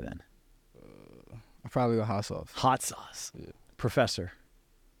 mixtape guy then? I'll probably go Hot Sauce. Hot Sauce. Yeah. Professor.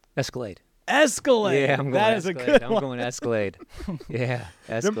 Escalade. Escalade. Yeah, I'm going that Escalade. is a good I'm one. going Escalade. Yeah,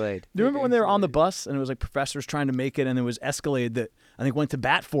 Escalade. Do you remember when they were on the bus and it was like professors trying to make it, and there was Escalade that I think went to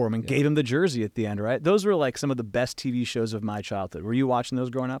bat for him and gave him the jersey at the end, right? Those were like some of the best TV shows of my childhood. Were you watching those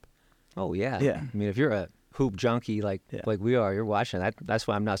growing up? Oh, yeah. Yeah. I mean, if you're a hoop junkie like we are, you're watching that. That's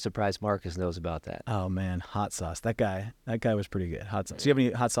why I'm not surprised Markus knows about that. Oh, man. Hot Sauce. That guy was pretty good. Hot Sauce. Do you have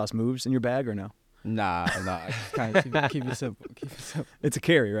any Hot Sauce moves in your bag or no? Nah. Kind of keep it simple. It's a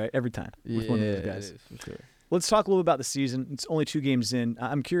carry, right? Every time. With one of those guys. It is, for sure. Let's talk a little about the season. It's only 2 games in.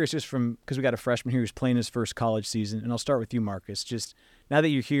 I'm curious just because we got a freshman here who's playing his first college season, and I'll start with you, Markus. Just now that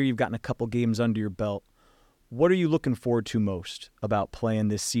you're here, you've gotten a couple games under your belt. What are you looking forward to most about playing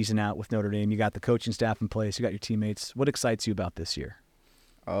this season out with Notre Dame? You got the coaching staff in place. You got your teammates. What excites you about this year?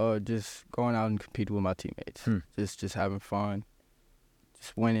 Just going out and competing with my teammates. Just having fun.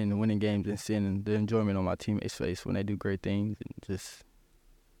 Just winning games and seeing the enjoyment on my teammates' face when they do great things, and just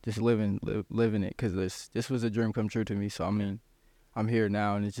living it, because this was a dream come true to me. So I mean, I'm here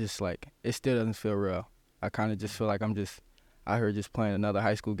now, and it's just like it still doesn't feel real. I kind of just feel like I'm just out here just playing another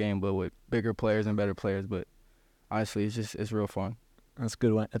high school game, but with bigger players and better players. But honestly, it's real fun. That's a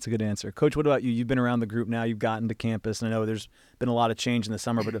good one. That's a good answer. Coach, what about you? You've been around the group now. You've gotten to campus, and I know there's been a lot of change in the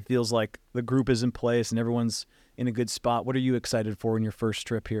summer, but it feels like the group is in place and everyone's in a good spot. What are you excited for in your first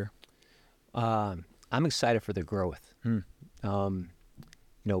trip here? I'm excited for the growth.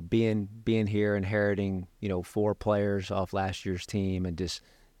 Being here, inheriting 4 players off last year's team, and just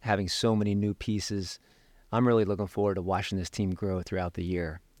having so many new pieces. I'm really looking forward to watching this team grow throughout the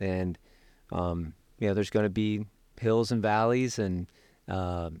year. And there's going to be hills and valleys and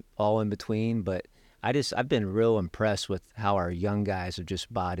all in between, but I've been real impressed with how our young guys have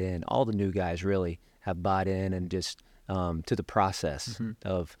just bought in. All the new guys really have bought in, and just to the process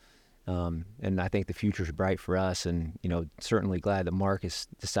of and I think the future's bright for us, and certainly glad that Markus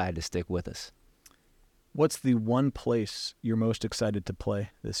decided to stick with us. What's the one place you're most excited to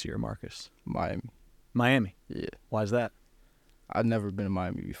play this year, Markus? Miami. Yeah. Why is that? I've never been to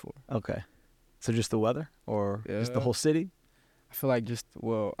Miami before. Okay. So just the weather, or just the whole city? I feel like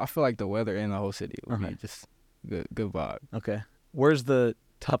the weather and the whole city would be just good vibe. Okay. Where's the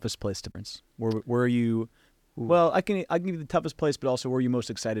toughest place difference? Where are you? Well, I can give you the toughest place, but also where are you most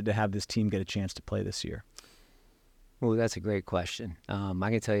excited to have this team get a chance to play this year? Well, that's a great question. I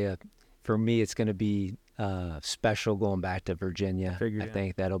can tell you, for me, it's going to be special going back to Virginia. I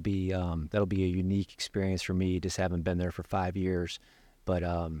think that'll be a unique experience for me, just having been there for 5 years. But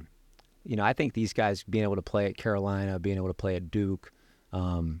I think these guys being able to play at Carolina, being able to play at Duke,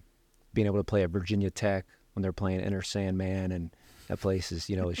 being able to play at Virginia Tech when they're playing Enter Sandman, and that place is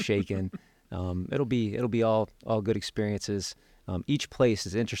shaking. It'll be all good experiences. Each place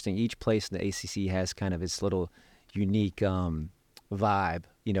is interesting. Each place in the ACC has kind of its little unique vibe,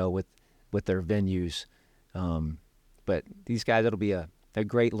 with their venues. But these guys, it'll be a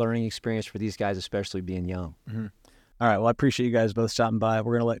great learning experience for these guys, especially being young. Mm-hmm. All right. Well, I appreciate you guys both stopping by.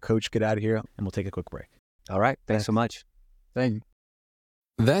 We're going to let Coach get out of here, and we'll take a quick break. All right. Thanks so much. Thank you.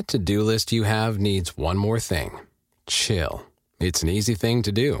 That to-do list you have needs one more thing. Chill. It's an easy thing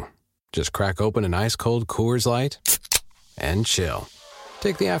to do. Just crack open an ice-cold Coors Light and chill.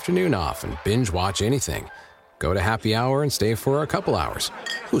 Take the afternoon off and binge watch anything. Go to happy hour and stay for a couple hours.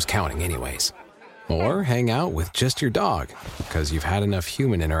 Who's counting anyways? Or hang out with just your dog, because you've had enough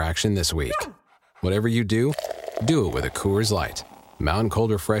human interaction this week. Whatever you do it with a Coors Light. Mountain Cold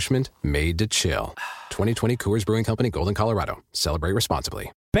Refreshment made to chill. 2020 Coors Brewing Company, Golden, Colorado. Celebrate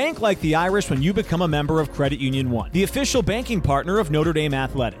responsibly. Bank like the Irish when you become a member of Credit Union One, the official banking partner of Notre Dame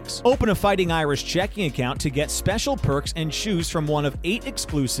Athletics. Open a Fighting Irish checking account to get special perks and choose from one of 8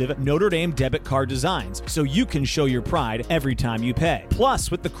 exclusive Notre Dame debit card designs, so you can show your pride every time you pay.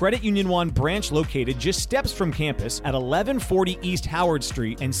 Plus, with the Credit Union One branch located just steps from campus at 1140 East Howard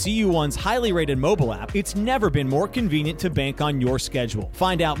Street and CU1's highly rated mobile app, it's never been more convenient to bank on your schedule.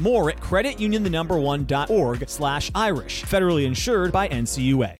 Find out more at creditunion1.org/Irish. Federally insured by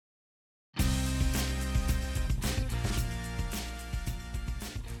NCUA.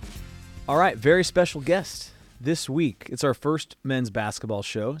 All right, very special guest this week. It's our first men's basketball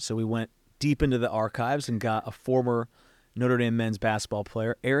show, so we went deep into the archives and got a former Notre Dame men's basketball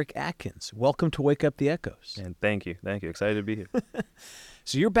player, Eric Atkins. Welcome to Wake Up the Echoes. And thank you. Excited to be here.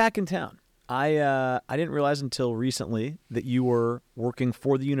 So you're back in town. I didn't realize until recently that you were working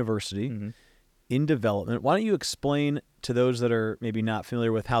for the university. Mm-hmm. in development. Why don't you explain to those that are maybe not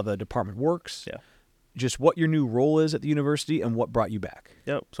familiar with how the department works, just what your new role is at the university and what brought you back?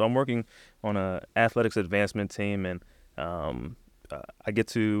 Yep. So I'm working on a athletics advancement team, and I get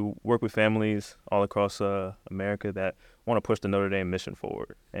to work with families all across America that want to push the Notre Dame mission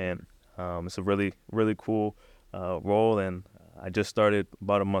forward. And it's a really, really cool role, and I just started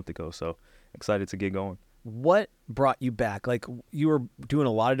about a month ago, so excited to get going. What brought you back? Like, you were doing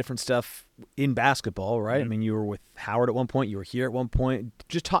a lot of different stuff in basketball, right? I mean, you were with Howard at one point. You were here at one point.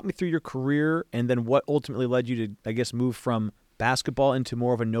 Just talk me through your career and then what ultimately led you to, I guess, move from basketball into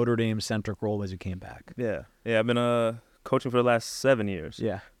more of a Notre Dame-centric role as you came back. Yeah, I've been coaching for the last 7 years.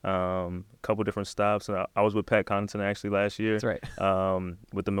 Yeah. A couple different stops. I was with Pat Connaughton actually last year. That's right.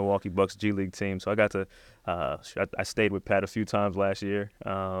 With the Milwaukee Bucks G League team. So I got to I stayed with Pat a few times last year.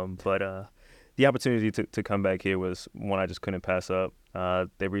 But the opportunity to come back here was one I just couldn't pass up.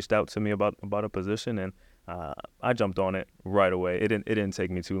 They reached out to me about a position, and I jumped on it right away. It didn't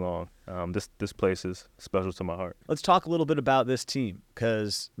take me too long. This place is special to my heart. Let's talk a little bit about this team,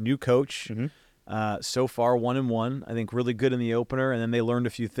 because new coach, so far 1-1. I think really good in the opener, and then they learned a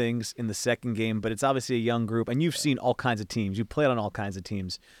few things in the second game. But it's obviously a young group, and you've seen all kinds of teams. You played on all kinds of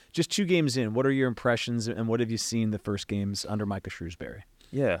teams. Just 2 games in, what are your impressions, and what have you seen the first games under Micah Shrewsberry?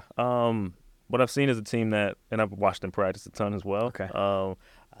 Yeah. What I've seen is a team that, and I've watched them practice a ton as well. Okay.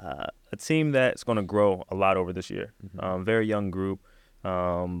 A team that's going to grow a lot over this year. Very young group,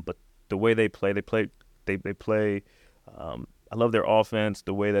 but the way they play. I love their offense,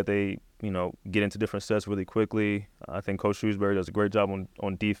 the way that they get into different sets really quickly. I think Coach Shrewsberry does a great job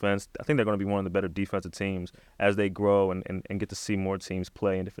on defense. I think they're going to be one of the better defensive teams as they grow and get to see more teams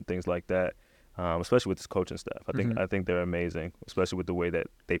play and different things like that. Especially with this coaching staff. I think they're amazing, especially with the way that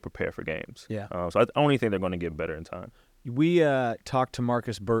they prepare for games. Yeah. So I only think they're going to get better in time. We talked to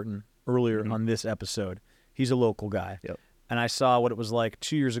Markus Burton earlier on this episode. He's a local guy. Yep. And I saw what it was like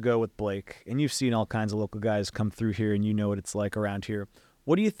 2 years ago with Blake. And you've seen all kinds of local guys come through here, and you know what it's like around here.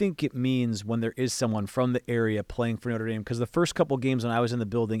 What do you think it means when there is someone from the area playing for Notre Dame? Because the first couple games when I was in the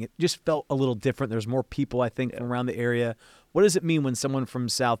building, it just felt a little different. There's more people, I think, from around the area. What does it mean when someone from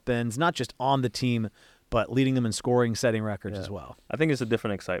South Bend's not just on the team, but leading them in scoring, setting records as well? I think it's a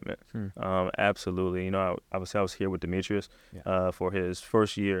different excitement. Absolutely. I was here with Demetrius for his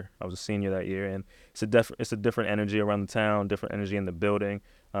first year. I was a senior that year, and it's a different energy around the town, different energy in the building.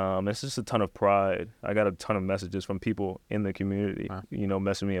 It's just a ton of pride. I got a ton of messages from people in the community,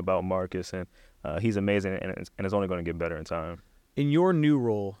 messaging me about Markus, and he's amazing, and it's only going to get better in time. In your new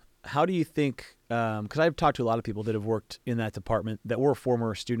role, how do you think, because I've talked to a lot of people that have worked in that department that were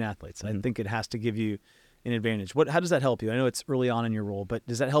former student athletes, and I think it has to give you an advantage. How does that help you? I know it's early on in your role, but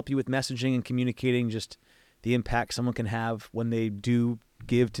does that help you with messaging and communicating just the impact someone can have when they do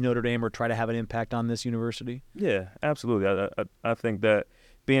give to Notre Dame or try to have an impact on this university? Yeah, absolutely. I think that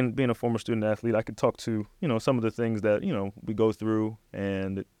being a former student athlete, I could talk to some of the things that we go through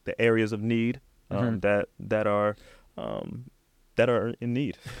and the areas of need that are in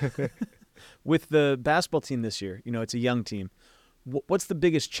need. With the basketball team this year, it's a young team. What's the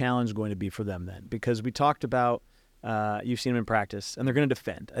biggest challenge going to be for them then? Because we talked about you've seen them in practice, and they're going to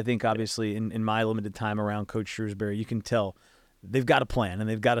defend. I think obviously in my limited time around Coach Shrewsberry, you can tell they've got a plan and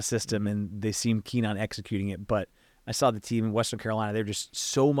they've got a system, and they seem keen on executing it. But I saw the team in Western Carolina. They're just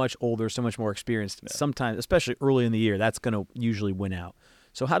so much older, so much more experienced. Yeah. Sometimes, especially early in the year, that's going to usually win out.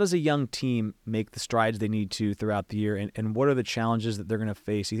 So how does a young team make the strides they need to throughout the year, and what are the challenges that they're going to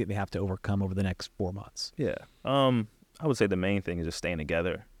face you think they have to overcome over the next 4 months? Yeah. I would say the main thing is just staying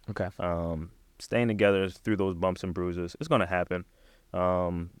together. Okay. Staying together through those bumps and bruises. It's going to happen.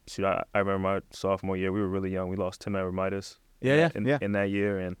 I remember my sophomore year, we were really young. We lost Tim Abramitis in that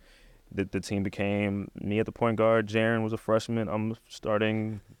year, and the team became me at the point guard. Jaron was a freshman. I'm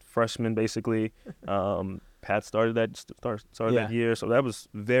starting freshman basically. Pat started that year, so that was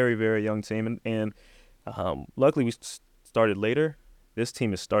very, very young team. And luckily we started later. This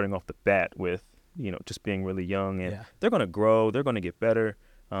team is starting off the bat with just being really young, and they're going to grow. They're going to get better.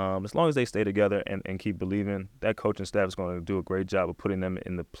 As long as they stay together and keep believing, that coaching staff is going to do a great job of putting them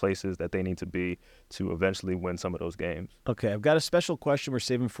in the places that they need to be to eventually win some of those games. Okay, I've got a special question we're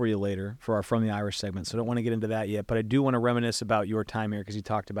saving for you later for our From the Irish segment, so I don't want to get into that yet, but I do want to reminisce about your time here because you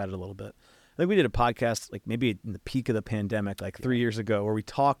talked about it a little bit. I think we did a podcast like maybe in the peak of the pandemic, like 3 years ago, where we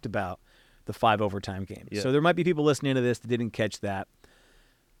talked about the 5 overtime games. Yeah. So there might be people listening to this that didn't catch that.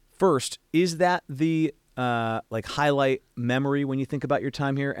 First, is that the highlight memory when you think about your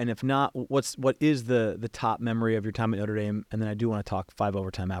time here? And if not, what is the top memory of your time at Notre Dame? And then I do want to talk 5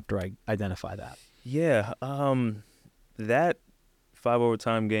 overtime after I identify that. Yeah, that 5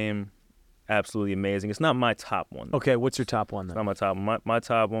 overtime game absolutely amazing. It's not my top one. Okay, what's your top one then? It's not my top one. My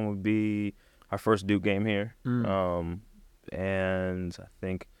top one would be our first Duke game here. And I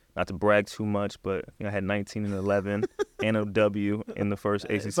think, not to brag too much, but I had 19 and 11 and a W in the first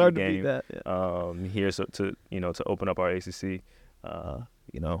ACC it's hard game. To beat that, yeah. Here to open up our ACC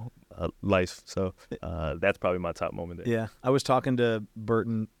life. So that's probably my top moment there. Yeah, I was talking to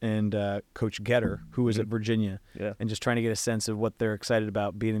Burton and Coach Getter, who was at Virginia, and just trying to get a sense of what they're excited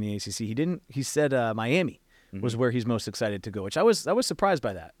about being in the ACC. He said Miami was where he's most excited to go, which I was surprised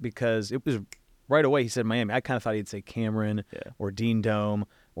by that, because it was right away he said Miami. I kind of thought he'd say Cameron or Dean Dome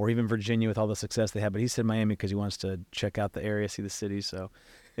or even Virginia with all the success they had, but he said Miami because he wants to check out the area, see the city. So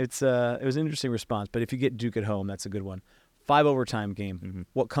it was an interesting response. But if you get Duke at home, that's a good one. 5 overtime game.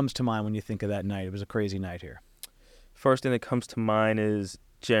 What comes to mind when you think of that night? It was a crazy night here. First thing that comes to mind is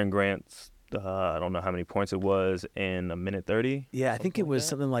Jaren Grant's, I don't know how many points it was in a minute 30. Yeah, I think it was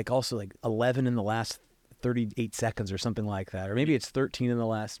something like 11 in the last 38 seconds or something like that. Or maybe it's 13 in the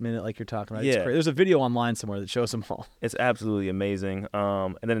last minute like you're talking about. Yeah. There's a video online somewhere that shows them all. It's absolutely amazing.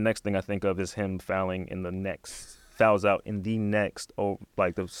 And then the next thing I think of is him fouls out in the next,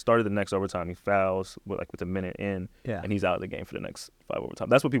 the start of the next overtime. He fouls with a minute in, and he's out of the game for the next 5 overtime.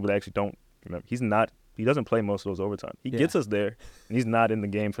 That's what people actually don't remember. He doesn't play most of those overtime. He gets us there, and he's not in the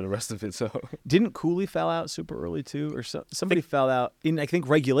game for the rest of it. So didn't Cooley foul out super early too, or somebody fouled out in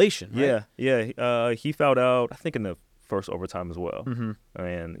regulation? Right? Yeah. He fouled out I think in the first overtime as well.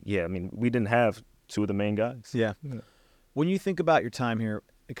 And we didn't have 2 of the main guys. Yeah. When you think about your time here,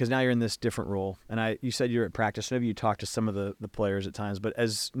 because now you're in this different role, and you said you're at practice, so maybe you talk to some of the players at times, but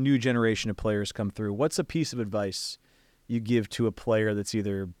as new generation of players come through, what's a piece of advice you give to a player that's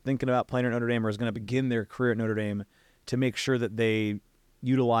either thinking about playing at Notre Dame or is going to begin their career at Notre Dame to make sure that they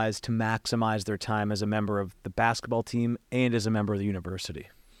utilize to maximize their time as a member of the basketball team and as a member of the university?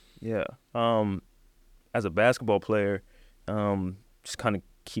 Yeah. As a basketball player, just kind of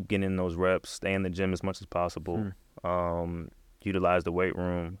keep getting in those reps, stay in the gym as much as possible. Utilize the weight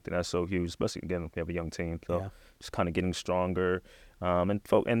room. I think that's so huge, especially, again, if we have a young team. So just kind of getting stronger and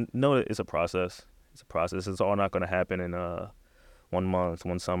know that it's a process. It's a process. It's all not going to happen in 1 month,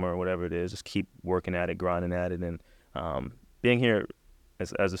 1 summer, whatever it is. Just keep working at it, grinding at it. And being here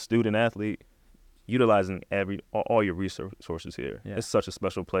as a student athlete, utilizing all your resources here. Yeah. It's such a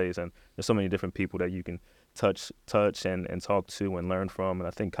special place, and there's so many different people that you can touch and talk to and learn from. And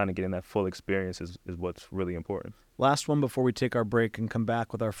I think kind of getting that full experience is what's really important. Last one before we take our break and come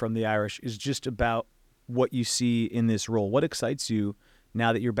back with our From the Irish is just about what you see in this role. What excites you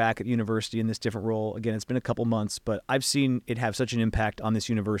now that you're back at university in this different role? Again, it's been a couple months, but I've seen it have such an impact on this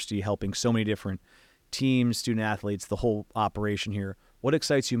university, helping so many different teams, student athletes, the whole operation here. What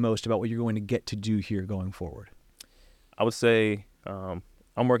excites you most about what you're going to get to do here going forward? I would say I'm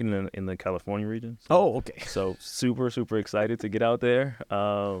working in the California region. So, okay. So super, super excited to get out there.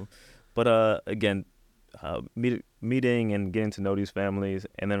 Again, meeting and getting to know these families,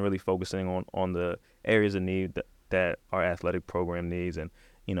 and then really focusing on the areas of need that our athletic program needs. And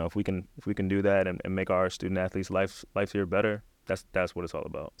if we can do that and make our student athletes' life here better, that's what it's all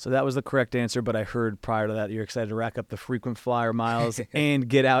about. So that was the correct answer, but I heard prior to that you're excited to rack up the frequent flyer miles and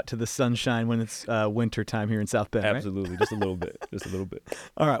get out to the sunshine when it's winter time here in South Bend. Absolutely, right? Just a little bit.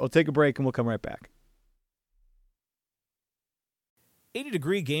 All right, we'll take a break and we'll come right back.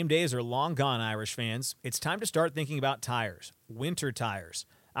 80-degree game days are long gone, Irish fans. It's time to start thinking about tires, winter tires.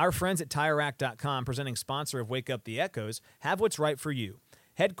 Our friends at TireRack.com, presenting sponsor of Wake Up the Echoes, have what's right for you.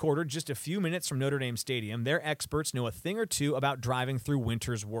 Headquartered just a few minutes from Notre Dame Stadium, their experts know a thing or two about driving through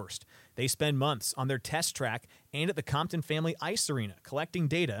winter's worst. They spend months on their test track and at the Compton Family Ice Arena collecting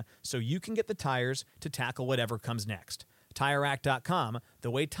data so you can get the tires to tackle whatever comes next. TireRack.com,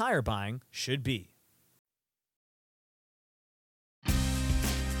 the way tire buying should be.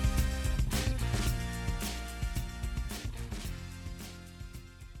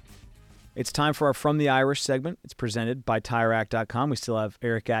 It's time for our From the Irish segment. It's presented by TireRack.com. We still have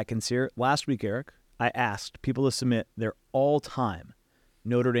Eric Atkins here. Last week, Eric, I asked people to submit their all-time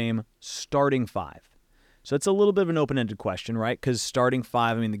Notre Dame starting 5. So it's a little bit of an open-ended question, right? Because starting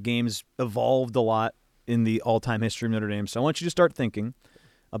 5, the game's evolved a lot in the all-time history of Notre Dame. So I want you to start thinking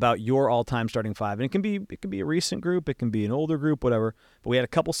about your all-time starting 5. And it can be a recent group, it can be an older group, whatever. But we had a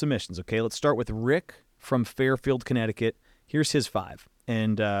couple submissions, okay? Let's start with Rick from Fairfield, Connecticut. Here's his 5.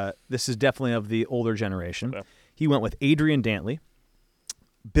 And this is definitely of the older generation. Yeah. He went with Adrian Dantley,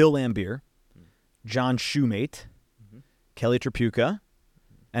 Bill Lambier, John Shoemate, Kelly Tripucka,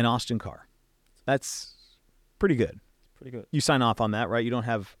 and Austin Carr. That's pretty good. Pretty good. You sign off on that, right? You don't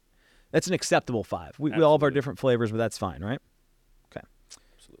have – that's an acceptable 5. We all have our different flavors, but that's fine, right? Okay.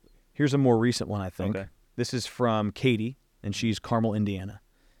 Absolutely. Here's a more recent one, I think. Okay. This is from Katie, and she's Carmel, Indiana.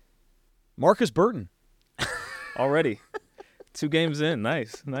 Markus Burton. Already. 2 games in.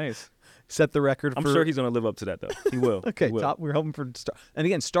 Nice. Set the record. I'm sure he's going to live up to that, though. He will. Okay, he will. top. We're hoping for and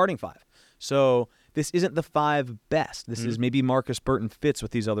again, starting 5. So this isn't the 5 best. This is maybe Markus Burton fits with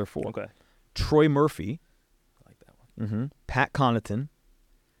these other 4. Okay. Troy Murphy. I like that one. Pat Connaughton,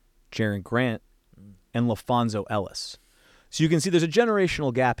 Jaron Grant, and LaFonso Ellis. So you can see there's a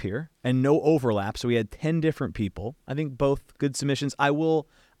generational gap here and no overlap. So we had 10 different people. I think both good submissions. I'm going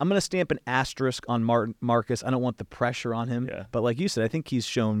to stamp an asterisk on Markus. I don't want the pressure on him. Yeah. But like you said, I think he's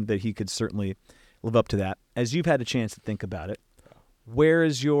shown that he could certainly live up to that. As you've had a chance to think about it, where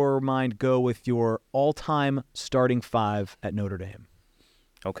does your mind go with your all-time starting 5 at Notre Dame?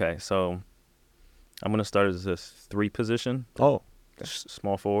 Okay, so I'm going to start as this 3 position. Oh.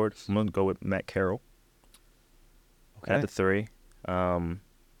 Small forward. I'm going to go with Matt Carroll. Okay. At the 3. I'm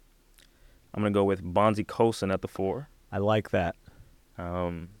going to go with Bonzi Colson at the 4. I like that.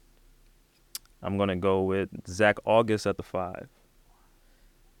 I'm going to go with Zach August at the 5.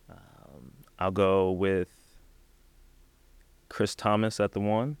 I'll go with Chris Thomas at the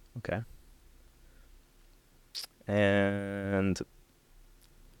 1. Okay. And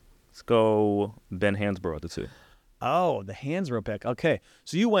let's go Ben Hansbrough at the 2. Oh, the Hansbrough pick. Okay.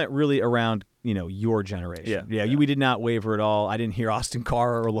 So you went really around, your generation. Yeah. We did not waver at all. I didn't hear Austin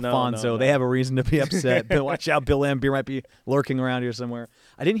Carr or LaFonso. No. They have a reation to be upset. But watch out, Bill Lambier might be lurking around here somewhere.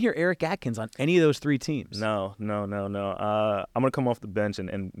 I didn't hear Eric Atkins on any of those 3 teams. No. I'm going to come off the bench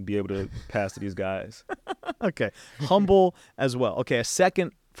and be able to pass to these guys. Okay. Humble as well. Okay, a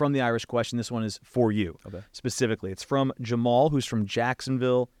second from the Irish question. This one is for you specifically. It's from Jamal, who's from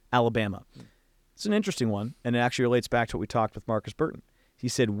Jacksonville, Alabama. It's an interesting one, and it actually relates back to what we talked with Markus Burton. He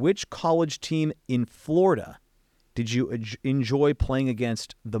said, which college team in Florida did you enjoy playing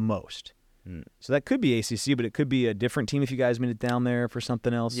against the most? So that could be ACC, but it could be a different team if you guys made it down there for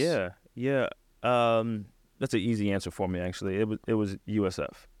something else. Yeah. That's an easy answer for me, actually. It was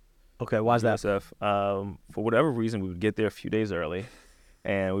USF. Okay, why is that? USF. For whatever reason, we would get there a few days early,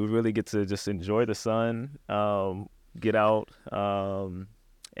 and we would really get to just enjoy the sun, get out,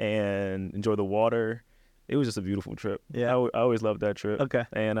 and enjoy the water. It was just a beautiful trip. Yeah. I always loved that trip. Okay.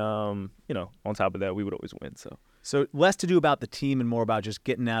 And, on top of that, we would always win. So less to do about the team and more about just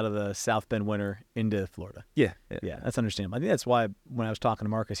getting out of the South Bend winter into Florida. Yeah, that's understandable. I think that's why when I was talking to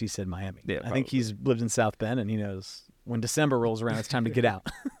Markus, he said Miami. Yeah, I think he's lived in South Bend, and he knows when December rolls around, it's time to get out.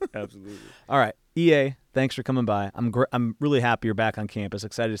 Absolutely. All right, EA, thanks for coming by. I'm really happy you're back on campus.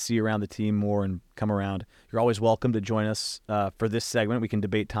 Excited to see you around the team more and come around. You're always welcome to join us for this segment. We can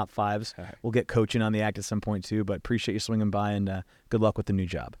debate top 5s. Right. We'll get coaching on the act at some point too, but appreciate you swinging by, and good luck with the new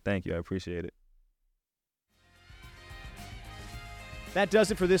job. Thank you. I appreciate it. That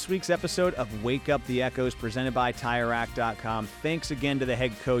does it for this week's episode of Wake Up the Echoes, presented by TireRack.com. Thanks again to the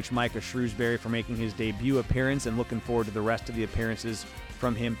head coach, Micah Shrewsberry, for making his debut appearance, and looking forward to the rest of the appearances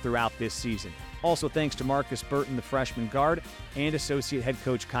from him throughout this season. Also, thanks to Markus Burton, the freshman guard, and associate head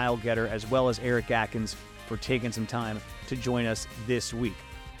coach Kyle Getter, as well as Eric Atkins, for taking some time to join us this week.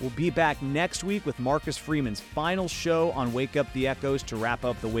 We'll be back next week with Marcus Freeman's final show on Wake Up the Echoes to wrap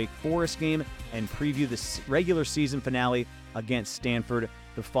up the Wake Forest game and preview the regular season finale against Stanford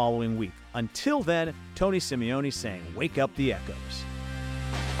the following week. Until then, Tony Simeone saying, Wake Up the Echoes.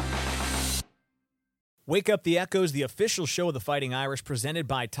 Wake Up the Echoes, the official show of the Fighting Irish, presented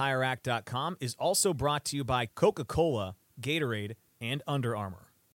by TireRack.com, is also brought to you by Coca-Cola, Gatorade, and Under Armour.